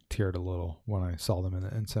maybe teared a little when I saw them in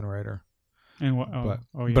the incinerator. And what?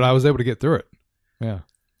 But I was able to get through it. Yeah.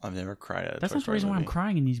 I've never cried at a That's Toy not the Story reason why I'm movie.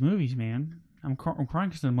 crying in these movies, man. I'm crying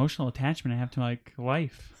because of the emotional attachment I have to like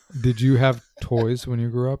life. Did you have toys when you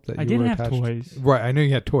grew up? That I you didn't were have attached? toys. Right, I know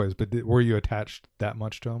you had toys, but were you attached that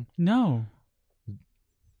much to them? No.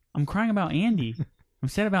 I'm crying about Andy. I'm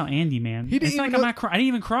sad about Andy, man. He didn't it's not even like I'm know- not crying. I didn't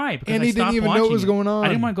even cry because And I he stopped didn't even know what watching was it. going on. I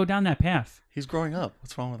didn't want to go down that path. He's growing up.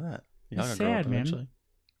 What's wrong with that? Y'all It's gonna grow sad, up man. eventually.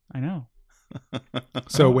 I know.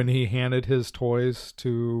 So when he handed his toys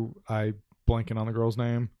to, I blanking on the girl's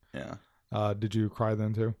name, Yeah. did you cry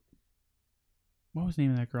then too? What was the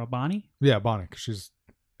name of that girl? Bonnie? Yeah, Bonnie, 'cause she's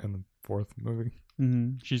in the 4th movie.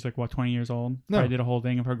 Mm-hmm. She's like, what, 20 years old? No. Probably did a whole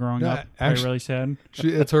thing of her growing No, up. Probably actually- really sad.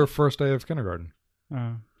 It's her first day of kindergarten.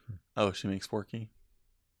 Oh, she makes Forky.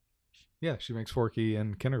 Yeah, she makes Forky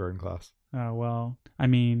in kindergarten class. Well, I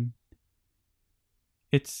mean,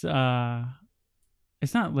 it's not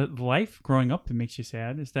life growing up that makes you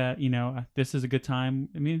sad. It's that, this is a good time.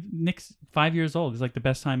 I mean, Nick's 5 years old. It's like the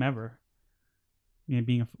best time ever.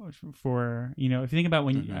 Being for, if you think about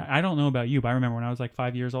when, Mhm. I don't know about you, but I remember when I was like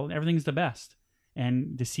 5 years old, everything's the best.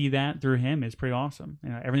 And to see that through him is pretty awesome.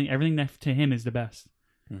 Everything that to him is the best.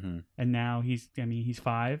 Mm-hmm. And now he's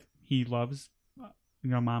 5. He loves,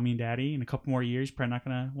 mommy and daddy. In a couple more years, probably not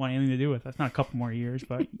going to want anything to do with us. Not a couple more years,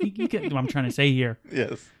 but you get what I'm trying to say here.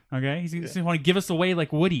 Yes. Okay? He's going to want to give us away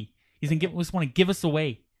like Woody. He's going to just want to give us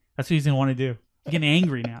away. That's what he's going to want to do. He's getting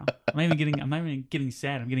angry now. I'm not even getting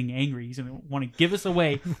sad. I'm getting angry. He's going to want to give us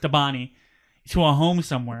away to Bonnie to a home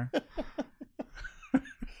somewhere.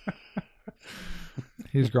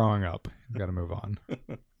 He's growing up. He's got to move on.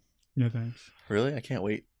 No thanks. Really? I can't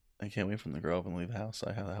wait. I can't wait for him to grow up and leave the house.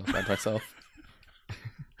 I have the house by myself.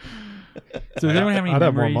 So does anyone have any I'd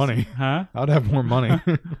have more memories? money. Huh? I'd have more money.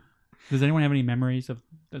 Does anyone have any memories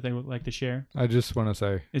that they would like to share? I just want to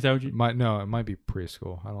say, Is that what you it might be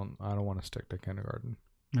preschool. I don't want to stick to kindergarten.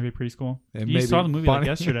 maybe preschool? And You maybe saw the movie Bonnie-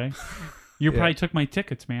 like yesterday. You Yeah. probably took my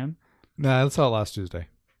tickets, man. Nah, I saw it last Tuesday.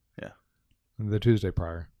 Yeah. The Tuesday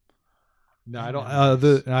prior. No, I don't.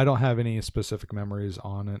 Nice. I don't have any specific memories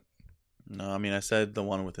on it. No, I mean, I said the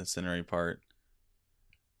one with the incinerary part.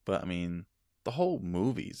 But, I mean, the whole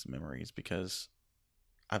movie's memories because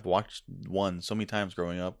I've watched 1 so many times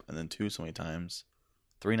growing up and then 2 so many times.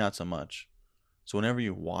 3 not so much. So whenever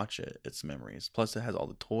you watch it, it's memories. Plus, it has all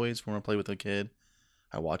the toys for when I play with a kid.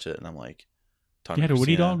 I watch it and I'm like... You had a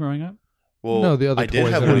Woody doll growing up? Well, No, the other I did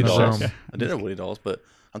toys have that are Woody in the dolls. room. I did have Woody dolls, but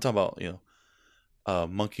I'm talking about,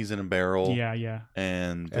 monkeys in a barrel. Yeah.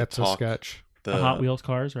 And the It's a talk, sketch. The Hot Wheels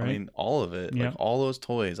cars, right? I mean, all of it. Yeah. Like, all those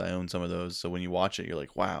toys, I own some of those. So when you watch it, you're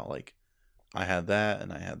like, wow, like, I had that,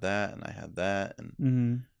 and I had that, and I had that. And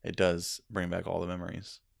Mm-hmm. it does bring back all the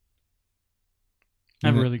memories. I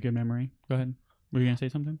have a Mhm. really good memory. Go ahead. Were you going to say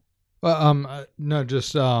something? Well, no,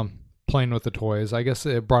 just playing with the toys. I guess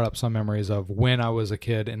it brought up some memories of when I was a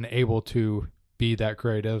kid and able to be that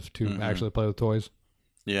creative to Mhm. actually play with toys.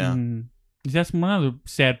 Yeah. Mm. That's one other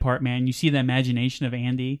sad part, man. You see the imagination of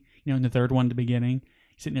Andy, in the third one at the beginning.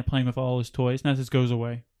 He's sitting there playing with all his toys. Now this goes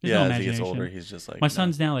away. There's no Yeah, as he gets imagination. older, he's just like... My no.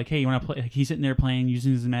 son's now like, hey, you want to play? Like, he's sitting there playing,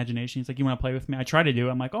 using his imagination. He's like, you want to play with me? I try to do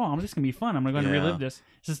it. I'm like, oh, this is going to be fun. I'm going to Yeah. relive this.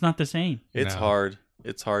 It's just not the same. It's No. hard.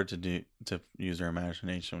 It's hard to use your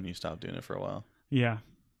imagination when you stop doing it for a while. Yeah.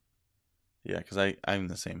 Yeah, because I'm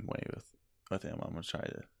the same way with him. I'm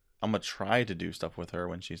gonna try to do stuff with her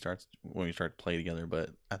when we start to play together,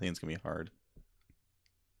 but I think it's gonna be hard.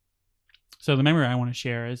 So the memory I want to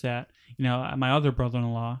share is that, my other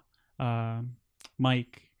brother-in-law,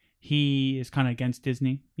 Mike, he is kind of against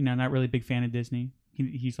Disney. Not really a big fan of Disney.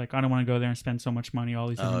 He's like, I don't want to go there and spend so much money, all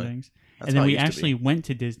these different Oh, things. That's And then how it we used to actually be. went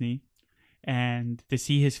to Disney, and to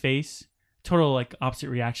see his face, total like opposite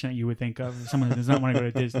reaction that you would think of someone who does not want to go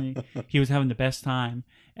to Disney. He was having the best time,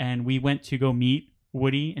 and we went to go meet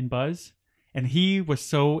Woody and Buzz, And he was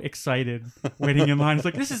so excited waiting in line. He's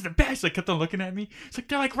like, this is the best. Like, kept on looking at me. It's like,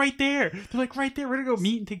 they're like right there. They're like right there. We're going to go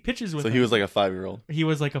meet and take pictures with So them. he was like a 5-year-old. He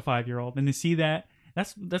was like a 5-year-old. And to see that,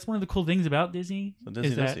 that's one of the cool things about Disney. So Disney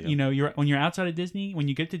is does that, see you. you know, when you're outside of Disney, when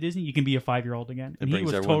you get to Disney, you can be a 5-year-old again. It And brings he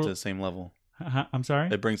was everyone to the same level. I'm sorry?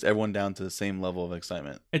 It brings everyone down to the same level of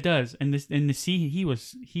excitement. It does, and to see he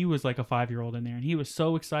was like a 5-year-old in there, and he was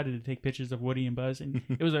so excited to take pictures of Woody and Buzz, and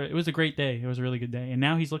it was a great day. It was a really good day, and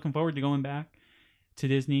now he's looking forward to going back to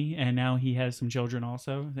Disney, and now he has some children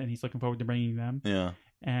also, and he's looking forward to bringing them. Yeah.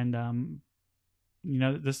 And you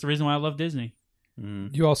know, that's the reason why I love Disney.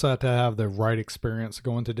 Mm. You also have to have the right experience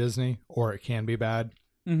going to Disney, or it can be bad.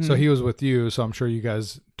 Mhm. So he was with you, so I'm sure you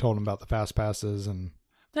guys told him about the fast passes and.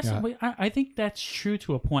 That's Yeah. I think that's true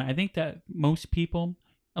to a point. I think that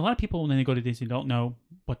a lot of people when they go to Disney don't know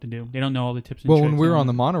what to do. They don't know all the tips and Well, tricks. when we were and- on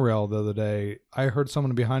the monorail the other day, I heard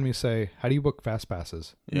someone behind me say, "How do you book fast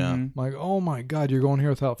passes?" Yeah. Mhm. I'm like, oh my god, you're going here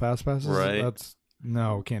without fast passes? Right.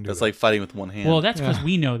 No, can't do That's that. like fighting with one hand. Well, that's because Yeah.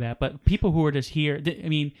 we know that, but people who are just here, I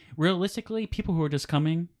mean, realistically, people who are just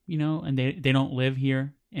coming, you know, and they don't live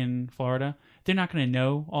here in Florida, they're not going to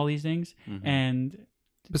know all these things. Mhm. And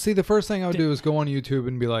But see, the first thing I would do is go on YouTube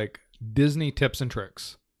and be like, Disney tips and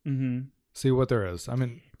tricks. mhm. See what there is. I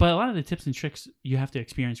mean, But a lot of the tips and tricks you have to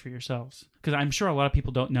experience for yourselves, because I'm sure a lot of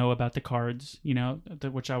people don't know about the cards, you know,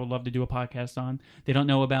 which I would love to do a podcast on. They don't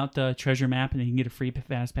know about the treasure map, and they can get a free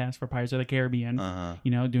fast pass for Pirates of the Caribbean. Uh-huh.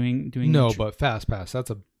 You know, doing no, but fast pass, that's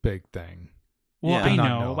a big thing. well, Yeah. I Not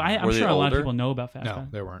know, know. but I'm Were they sure a lot of older? people know about fast No,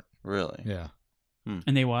 pass. they weren't. Really? Yeah.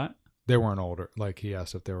 And they what? They weren't older. Like he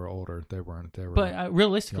asked if they were older. They weren't. They were. But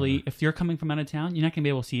realistically, younger. if you're coming from out of town, you're not gonna be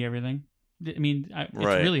able to see everything. I mean, it's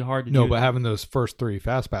Right. really hard to no, do. but that. having those first 3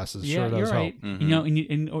 fast passes Yeah, sure does you're right. help. Mhm. You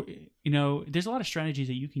know, you know, there's a lot of strategies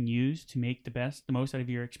that you can use to make the most out of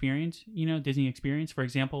your experience. You know, Disney experience, for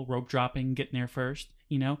example, rope dropping, getting there first.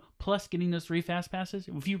 You know, plus getting those 3 fast passes.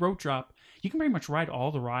 If you rope drop, you can pretty much ride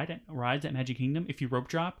all the rides at Magic Kingdom if you rope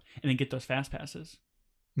drop and then get those fast passes.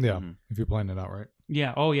 Yeah, Mhm. if you're playing it out right.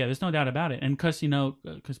 Yeah. Oh, yeah. There's no doubt about it. And because you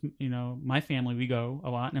know, my family, we go a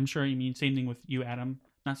lot, and I'm sure you mean same thing with you, Adam.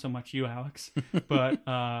 Not so much you, Alex, but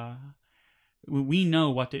we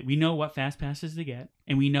know what fast passes to get,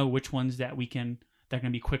 and we know which ones that they're going to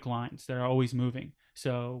be quick lines that are always moving,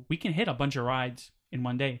 so we can hit a bunch of rides in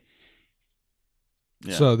one day.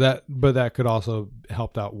 Yeah. So that could also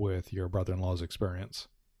help out with your brother-in-law's experience.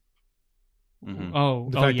 Mhm. Oh,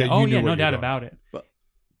 The oh fact yeah, that you oh knew yeah, what no you're doubt doing. about it.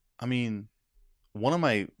 I mean, one of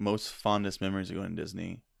my most fondest memories of going to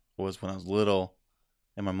Disney was when I was little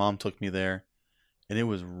and my mom took me there and it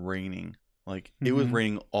was raining. Like, it was Mhm.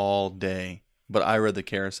 raining all day, but I rode the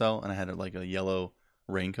carousel and I had like a yellow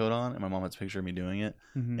raincoat on and my mom had a picture of me doing it.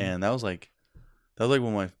 Mhm. And that was like one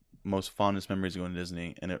of my most fondest memories of going to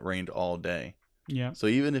Disney, and it rained all day. Yeah. So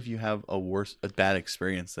even if you have a bad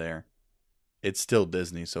experience there, it's still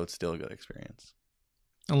Disney, so it's still a good experience.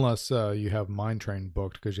 Unless you have Mine Train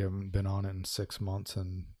booked because you haven't been on it in 6 months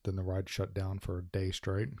and then the ride shut down for a day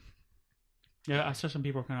straight. Yeah, I saw some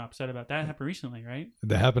people were kind of upset about that. It happened recently, right?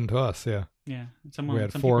 That happened to us, yeah. Yeah. We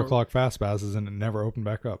had 4 o'clock fast passes and it never opened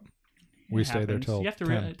back up. We It stayed there happens. till you have to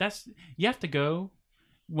 10. you have to go.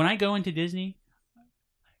 When I go into Disney,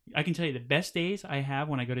 I can tell you the best days I have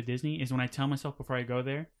when I go to Disney is when I tell myself before I go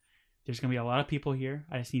there, there's going to be a lot of people here.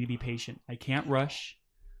 I just need to be patient. I can't rush.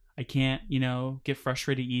 I can't, get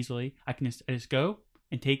frustrated easily. I just go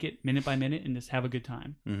and take it minute by minute and just have a good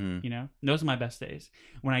time. Mm-hmm. And those are my best days.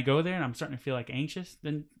 When I go there and I'm starting to feel like anxious,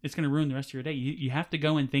 then it's going to ruin the rest of your day. You have to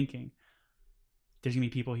go in thinking, there's going to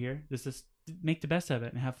be people here. Just make the best of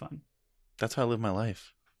it and have fun. That's how I live my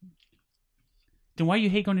life. Then why do you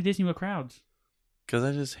hate going to Disney with crowds? Because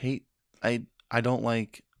I just hate. I don't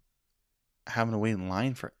like having to wait in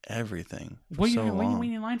line for everything. For What are so you long.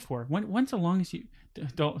 waiting in line for? When's the longest you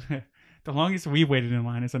don't? The longest we waited in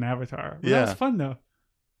line is an Avatar. But Yeah. that was fun though.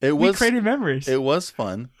 It We was. created memories. It was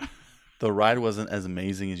fun. The ride wasn't as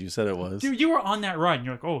amazing as you said it was. Dude, you were on that ride and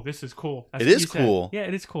you're like, oh, this is cool. That's It what is you said. cool. Yeah,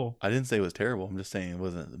 it is cool. I didn't say it was terrible. I'm just saying it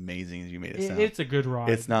wasn't as amazing as you made it sound. It's a good ride.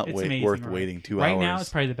 It's not an wait, amazing worth ride. waiting 2 Right hours. now, it's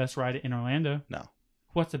probably the best ride in Orlando. No.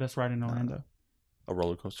 What's the best ride in Orlando? A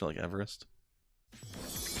roller coaster like Everest.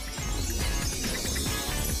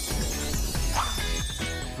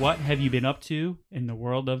 What have you been up to in the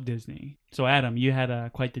world of Disney? So, Adam, you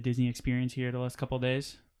had quite the Disney experience here the last couple of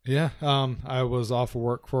days. Yeah, I was off of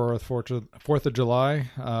work for 4th of July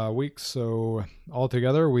week, so all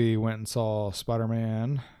together we went and saw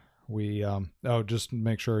Spider-Man. We just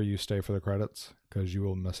make sure you stay for the credits because you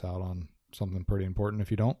will miss out on something pretty important if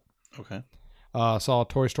you don't. Okay. Saw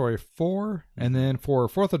Toy Story 4, and then for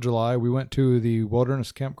 4th of July, we went to the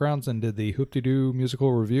Wilderness Campgrounds and did the Hoop-de-Doo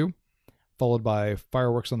musical review, followed by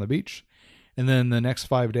fireworks on the beach. And then the next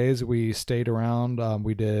 5 days, we stayed around.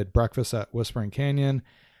 We did breakfast at Whispering Canyon,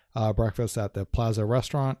 breakfast at the Plaza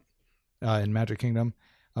Restaurant in Magic Kingdom.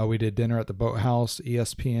 We did dinner at the Boathouse,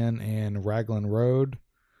 ESPN, and Raglan Road.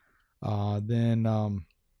 Then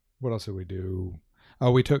what else did we do?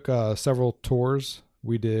 We took several tours.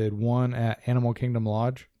 We did one at Animal Kingdom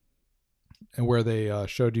Lodge, and where they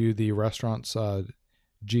showed you the restaurants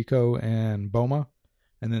Jico and Boma,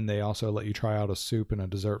 and then they also let you try out a soup and a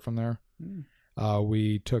dessert from there.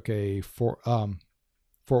 We took a Fort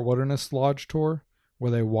Wilderness Lodge tour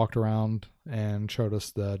where they walked around and showed us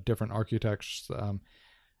the different architects.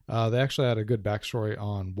 They actually had a good backstory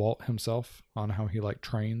on Walt himself, on how he liked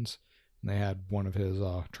trains. And they had one of his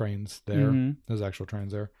trains there, his actual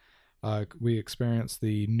trains there. We experienced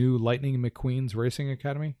the new Lightning McQueen's Racing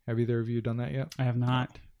Academy. Have either of you done that yet? I have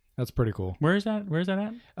not. That's pretty cool. Where is that? Where's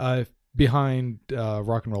that at? Behind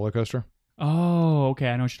Rock and Roller Coaster. Oh, okay.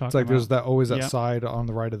 I know what you're talking It's like about. there's that always that Yep. side on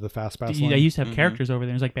the right of the Fast Pass lane. They used to have characters over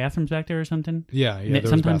there. There's like bathrooms back there or something. Yeah. And There was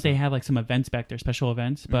sometimes they bathroom. have like some events back there, special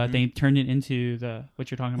events, but they turned it into what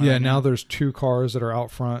you're talking about. Yeah, right now there's 2 cars that are out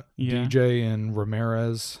front. Yeah. DJ and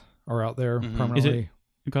Ramirez are out there permanently.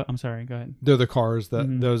 I'm sorry. Go ahead. They're the cars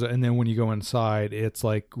that those, and then when you go inside, it's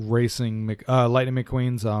like racing. Lightning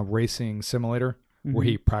McQueen's racing simulator where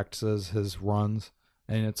he practices his runs,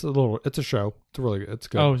 and it's a show. It's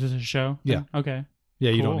good. Oh, is this a show? Yeah. Okay.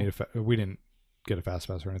 Yeah, you don't Cool. need we didn't get a fast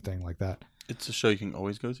pass or anything like that. It's a show you can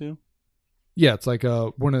always go to. Yeah, it's like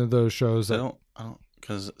one of those shows I that don't,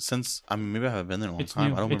 because since maybe I haven't been there in a long It's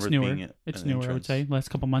time. new. I don't It's remember newer. it being It's an newer, I would entrance. say. Last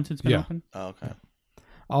couple months it's been Yeah. open. Oh, okay.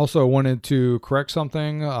 I also wanted to correct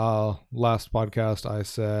something. Last podcast I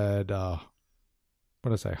said what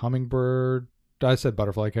did I say? Hummingbird. I said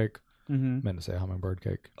butterfly cake. Meant to say hummingbird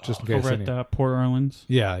cake. Just in case Over at Port Orleans.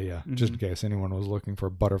 Yeah. Just in case anyone was looking for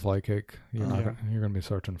butterfly cake, you're Yeah. you're going to be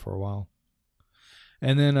searching for a while.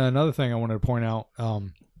 And then another thing I wanted to point out,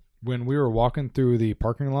 when we were walking through the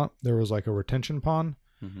parking lot, there was like a retention pond,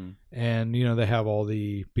 and they have all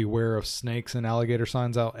the beware of snakes and alligator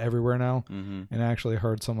signs out everywhere now. And I actually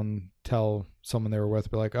heard someone tell someone they were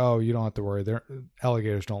with, be like, "Oh, you don't have to worry.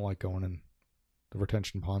 Alligators don't like going in the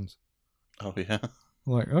retention ponds." Oh yeah.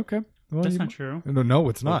 I'm like, okay. Well, That's not true. No,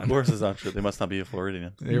 it's not. Of course, it's not true. They must not be a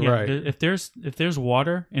Floridian. You're Yeah, right. If there's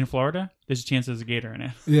water in Florida, there's a chance there's a gator in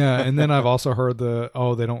it. Yeah, and then I've also heard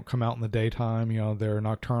they don't come out in the daytime. They're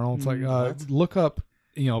nocturnal. It's like look up,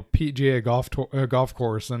 PGA golf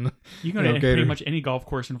course, and You can go to gator. pretty much any golf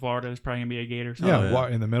course in Florida. There's probably gonna be a gator.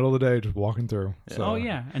 in the middle of the day, just walking through. So. Oh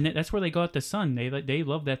yeah, and that's where they go out the sun. They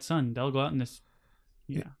love that sun. They'll go out in this.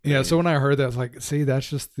 Yeah. Yeah. So when I heard that, it's like, see, that's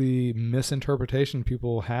just the misinterpretation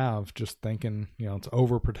people have, just thinking, it's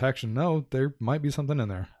overprotection. No, there might be something in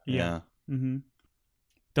there. Yeah. Mm-hmm.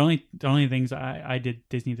 The only things I did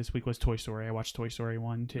Disney this week was Toy Story. I watched Toy Story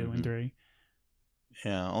 1, 2, and 3.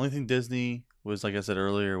 Yeah. Only thing Disney was, like I said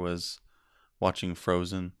earlier, was watching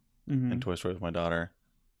Frozen and Toy Story with my daughter,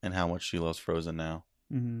 and how much she loves Frozen now.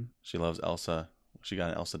 She loves Elsa. She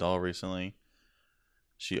got an Elsa doll recently.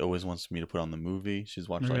 She always wants me to put on the movie. She's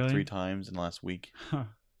watched Really? like 3 times in the last week. Huh.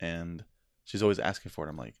 And she's always asking for it.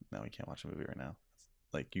 I'm like, no, we can't watch a movie right now.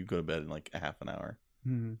 Like, you go to bed in like a half an hour.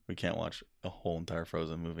 We can't watch a whole entire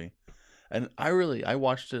Frozen movie. And I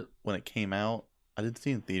watched it when it came out. I didn't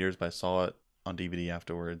see it in theaters, but I saw it on DVD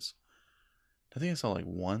afterwards. I think I saw it like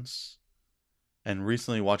once. And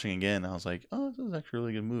recently watching again, I was like, oh, this is actually a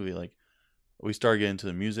really good movie. Like, we started getting into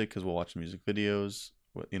the music because we'll watch music videos.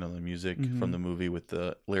 The music from the movie with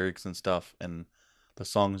the lyrics and stuff, and the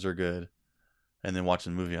songs are good. And then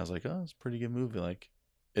watching the movie, I was like, oh, it's a pretty good movie. Like,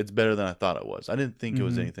 it's better than I thought it was. I didn't think it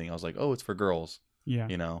was anything. I was like, oh, it's for girls. Yeah.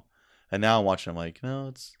 And now I'm watching, I'm like, no,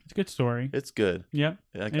 it's It's a good story. it's good. Yep.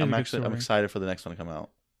 Like, It is a I'm good story. excited for the next one to come out.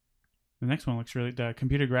 The next one looks really. The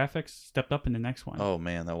computer graphics stepped up in the next one. Oh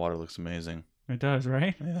man, that water looks amazing. It does,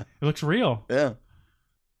 right? Yeah. It looks real. Yeah.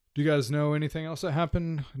 Do you guys know anything else that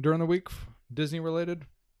happened during the week, Disney related?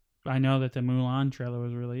 I know that the Mulan trailer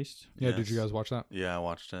was released. Yeah, did you Yes. guys watch that? Yeah, I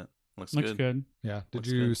watched it. Looks Looks good. Yeah. Did Looks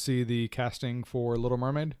you good. see the casting for Little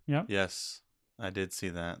Mermaid? Yep. Yes, I did see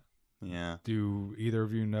that. Yeah. Do either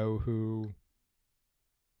of you know who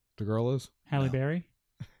the girl is? Halle No. Berry.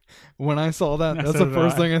 When I saw that, I that's said the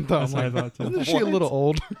first that. thing I thought. That's I'm what I like, thought too. isn't she a little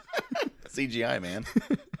old? CGI, man.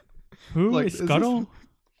 Who Like, is is this- Scuttle?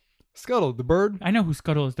 Scuttle, the bird? I know who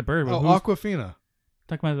Scuttle is. The bird. But Oh, who's Aquafina.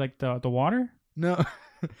 talking about like the water? No.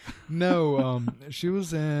 No, she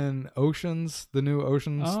was in Oceans, the new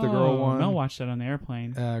Oceans, the girl one. Mel watched that on the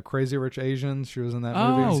airplane. Crazy Rich Asians. She was in that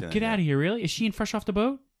Oh, movie. seen it, get yeah. out of here! Really? Is she in Fresh Off the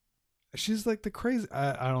Boat? She's like the crazy.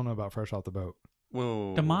 I don't know about Fresh Off the Boat.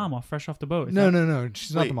 Whoa. The mom off Fresh Off the Boat. Is No, that- no.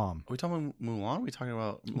 She's not Wait, the mom. Are we talking about Mulan? Or are we talking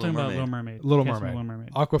about I'm talking about Little Mermaid? Mermaid. Little Cast from Mermaid. Little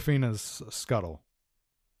Mermaid. Aquafina's Scuttle.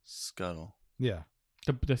 Scuttle. Yeah.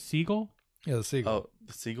 The seagull. Yeah, the seagull. Oh,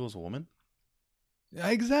 the seagull's a woman?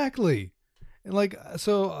 Exactly. And like,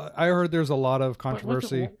 so I heard there's a lot of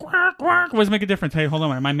controversy. Quack, quack. What does it make a difference? Hey, hold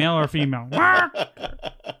on. Am I male or female? Quack.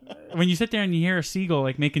 When you sit there and you hear a seagull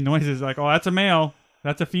like making noises, like, oh, that's a male.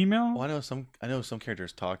 That's a female. Well, I know some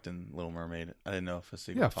characters talked in Little Mermaid. I didn't know if a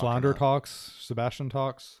seagull Yeah, talked or Flounder not. talks. Sebastian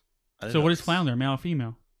talks. I didn't So know what is if- Flounder? Male or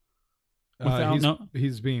female? Without- He's, no-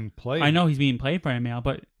 he's being played. I know he's being played by a male,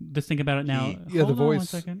 but let's think about it now. He- Yeah, Hold the on one voice.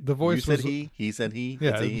 second. The voice You said was. he said he. Yeah,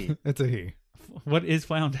 It's a he. it's a he. What is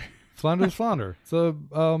Flounder? Flounder's Flounder. It's a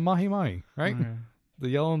mahi mahi, right? Okay. The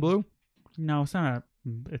yellow and blue. No, it's not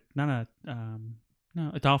a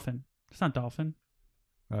dolphin. It's not dolphin.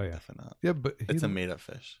 Oh yeah, Definitely not. yeah, but It's a made up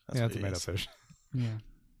fish. That's yeah, what it's a he made up is. fish. Yeah.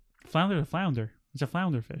 Flounder to flounder. It's a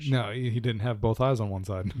flounder fish. No, he didn't have both eyes on one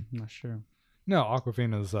side. I'm not sure. No,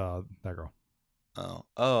 Aquafina's that girl. Oh,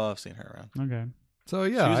 I've seen her around. Okay. So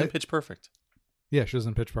She yeah, was in Pitch Perfect. yeah, she was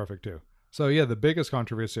in Pitch Perfect too. So yeah, the biggest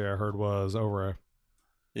controversy I heard was over I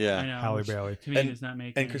Yeah. know, Halle which Bailey. To me, And- does not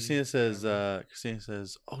make. And any- Christina says,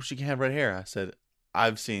 "Oh, she can have red hair." I said,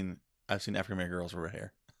 "I've seen African American girls with red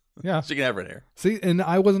hair. Yeah. She can have red hair." See, and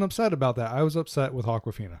I wasn't upset about that. I was upset with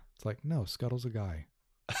Aquafina. It's like, no, Scuttle's a guy.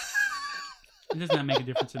 It does not make a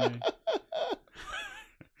difference to me.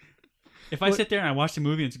 If I sit there and I watch the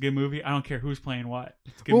movie and it's a good movie, I don't care who's playing what.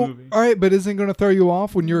 It's a good Well, movie. all right, but isn't it going to throw you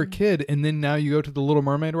off when you're a kid and then now you go to the Little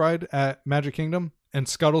Mermaid ride at Magic Kingdom and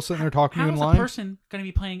Scuttle's sitting there talking to How you in is line? a person going to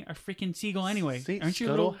be playing a freaking seagull anyway? See, Aren't you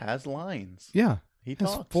Scuttle little... has lines. Yeah, He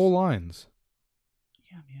has talks. full lines.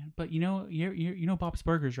 Yeah, man. But you know Bob's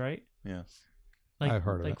Burgers, right? Yes. Like, I've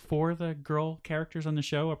heard of like it. 4 of the girl characters on the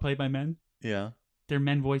show are played by men. Yeah. They're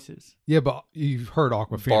men voices. Yeah, but you've heard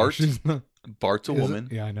Aquafina. Bart She's not, Bart's a is it- woman.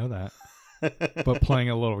 Yeah, I know that. But playing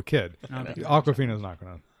a little kid. Okay. Aquafina's not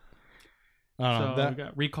going to. I don't know. So That, we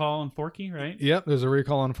got Recall and Forky, right? Yep, there's a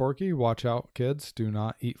recall on Forky. Watch out, kids. Do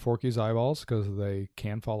not eat Forky's eyeballs because they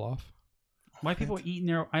can fall off. Why people are eating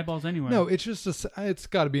their eyeballs anyway? No, it's just it's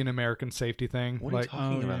got to be an American safety thing. What are you like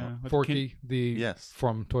talking about? With the Forky, kid- the Yes.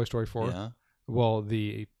 from Toy Story 4. Yeah. Well,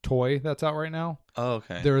 the toy that's out right now, Oh,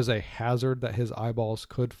 okay. there is a hazard that his eyeballs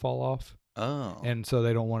could fall off, Oh. and so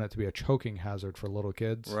they don't want it to be a choking hazard for little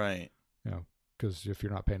kids. Right. You know, because if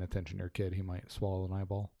you're not paying attention to your kid, he might swallow an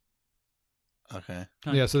eyeball. Okay.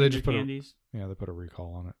 Kinda Yeah, so they Kinder just put a- candies. Yeah, they put a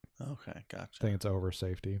recall on it. Okay. Gotcha. I think it's over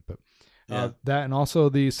safety, but Yeah. that and also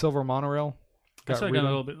the silver monorail. I saw I got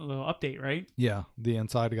redone. a little update, right? Yeah, the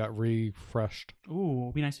inside got refreshed. Ooh,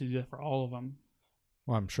 it'd be nice to do that for all of them.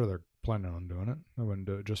 Well, I'm sure they're planning on doing it. I wouldn't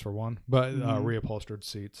do it just for one, but Mhm. reupholstered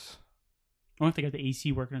seats. I wonder if they got the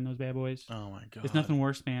AC working on those bad boys. Oh my god. There's nothing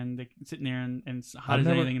worse, man. They sitting there and it's hot I've as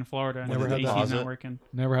never- anything in Florida, and never the had AC's that. not working.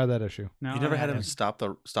 Never had that issue. No, You never I had them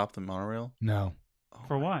haven't. stop the monorail? No. Oh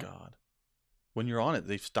For my what? God. When you're on it,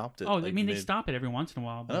 they've stopped it. Oh, like, I mean, they mid- stop it every once in a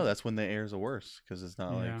while. I know that's when the air's the worst because it's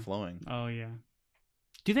not Yeah. like flowing. Oh yeah.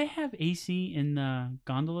 Do they have AC in the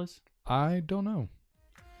gondolas? I don't know.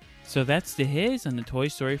 So that's the his on the Toy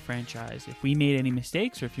Story franchise. If we made any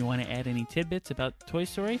mistakes or if you want to add any tidbits about Toy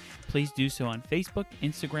Story, please do so on Facebook,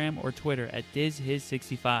 Instagram, or Twitter at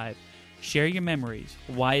DizHiz65. Share your memories.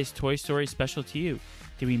 Why is Toy Story special to you?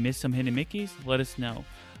 Did we miss some hidden Mickeys? Let us know.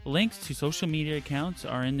 Links to social media accounts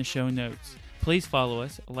are in the show notes. Please follow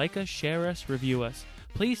us, like us, share us, review us.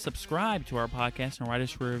 Please subscribe to our podcast and write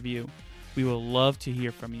us a review. We will love to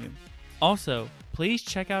hear from you. Also, please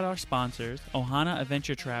check out our sponsors, Ohana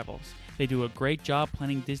Adventure Travels. They do a great job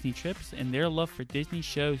planning Disney trips and their love for Disney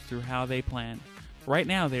shows through how they plan. Right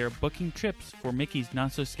now, they are booking trips for Mickey's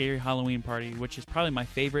Not So Scary Halloween Party, which is probably my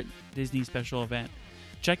favorite Disney special event.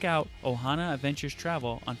 Check out Ohana Adventures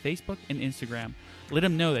Travel on Facebook and Instagram. Let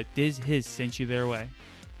them know that Diz His sent you their way.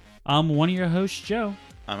 I'm one of your hosts, Joe.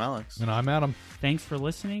 I'm Alex. And I'm Adam. Thanks for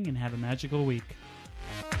listening and have a magical week.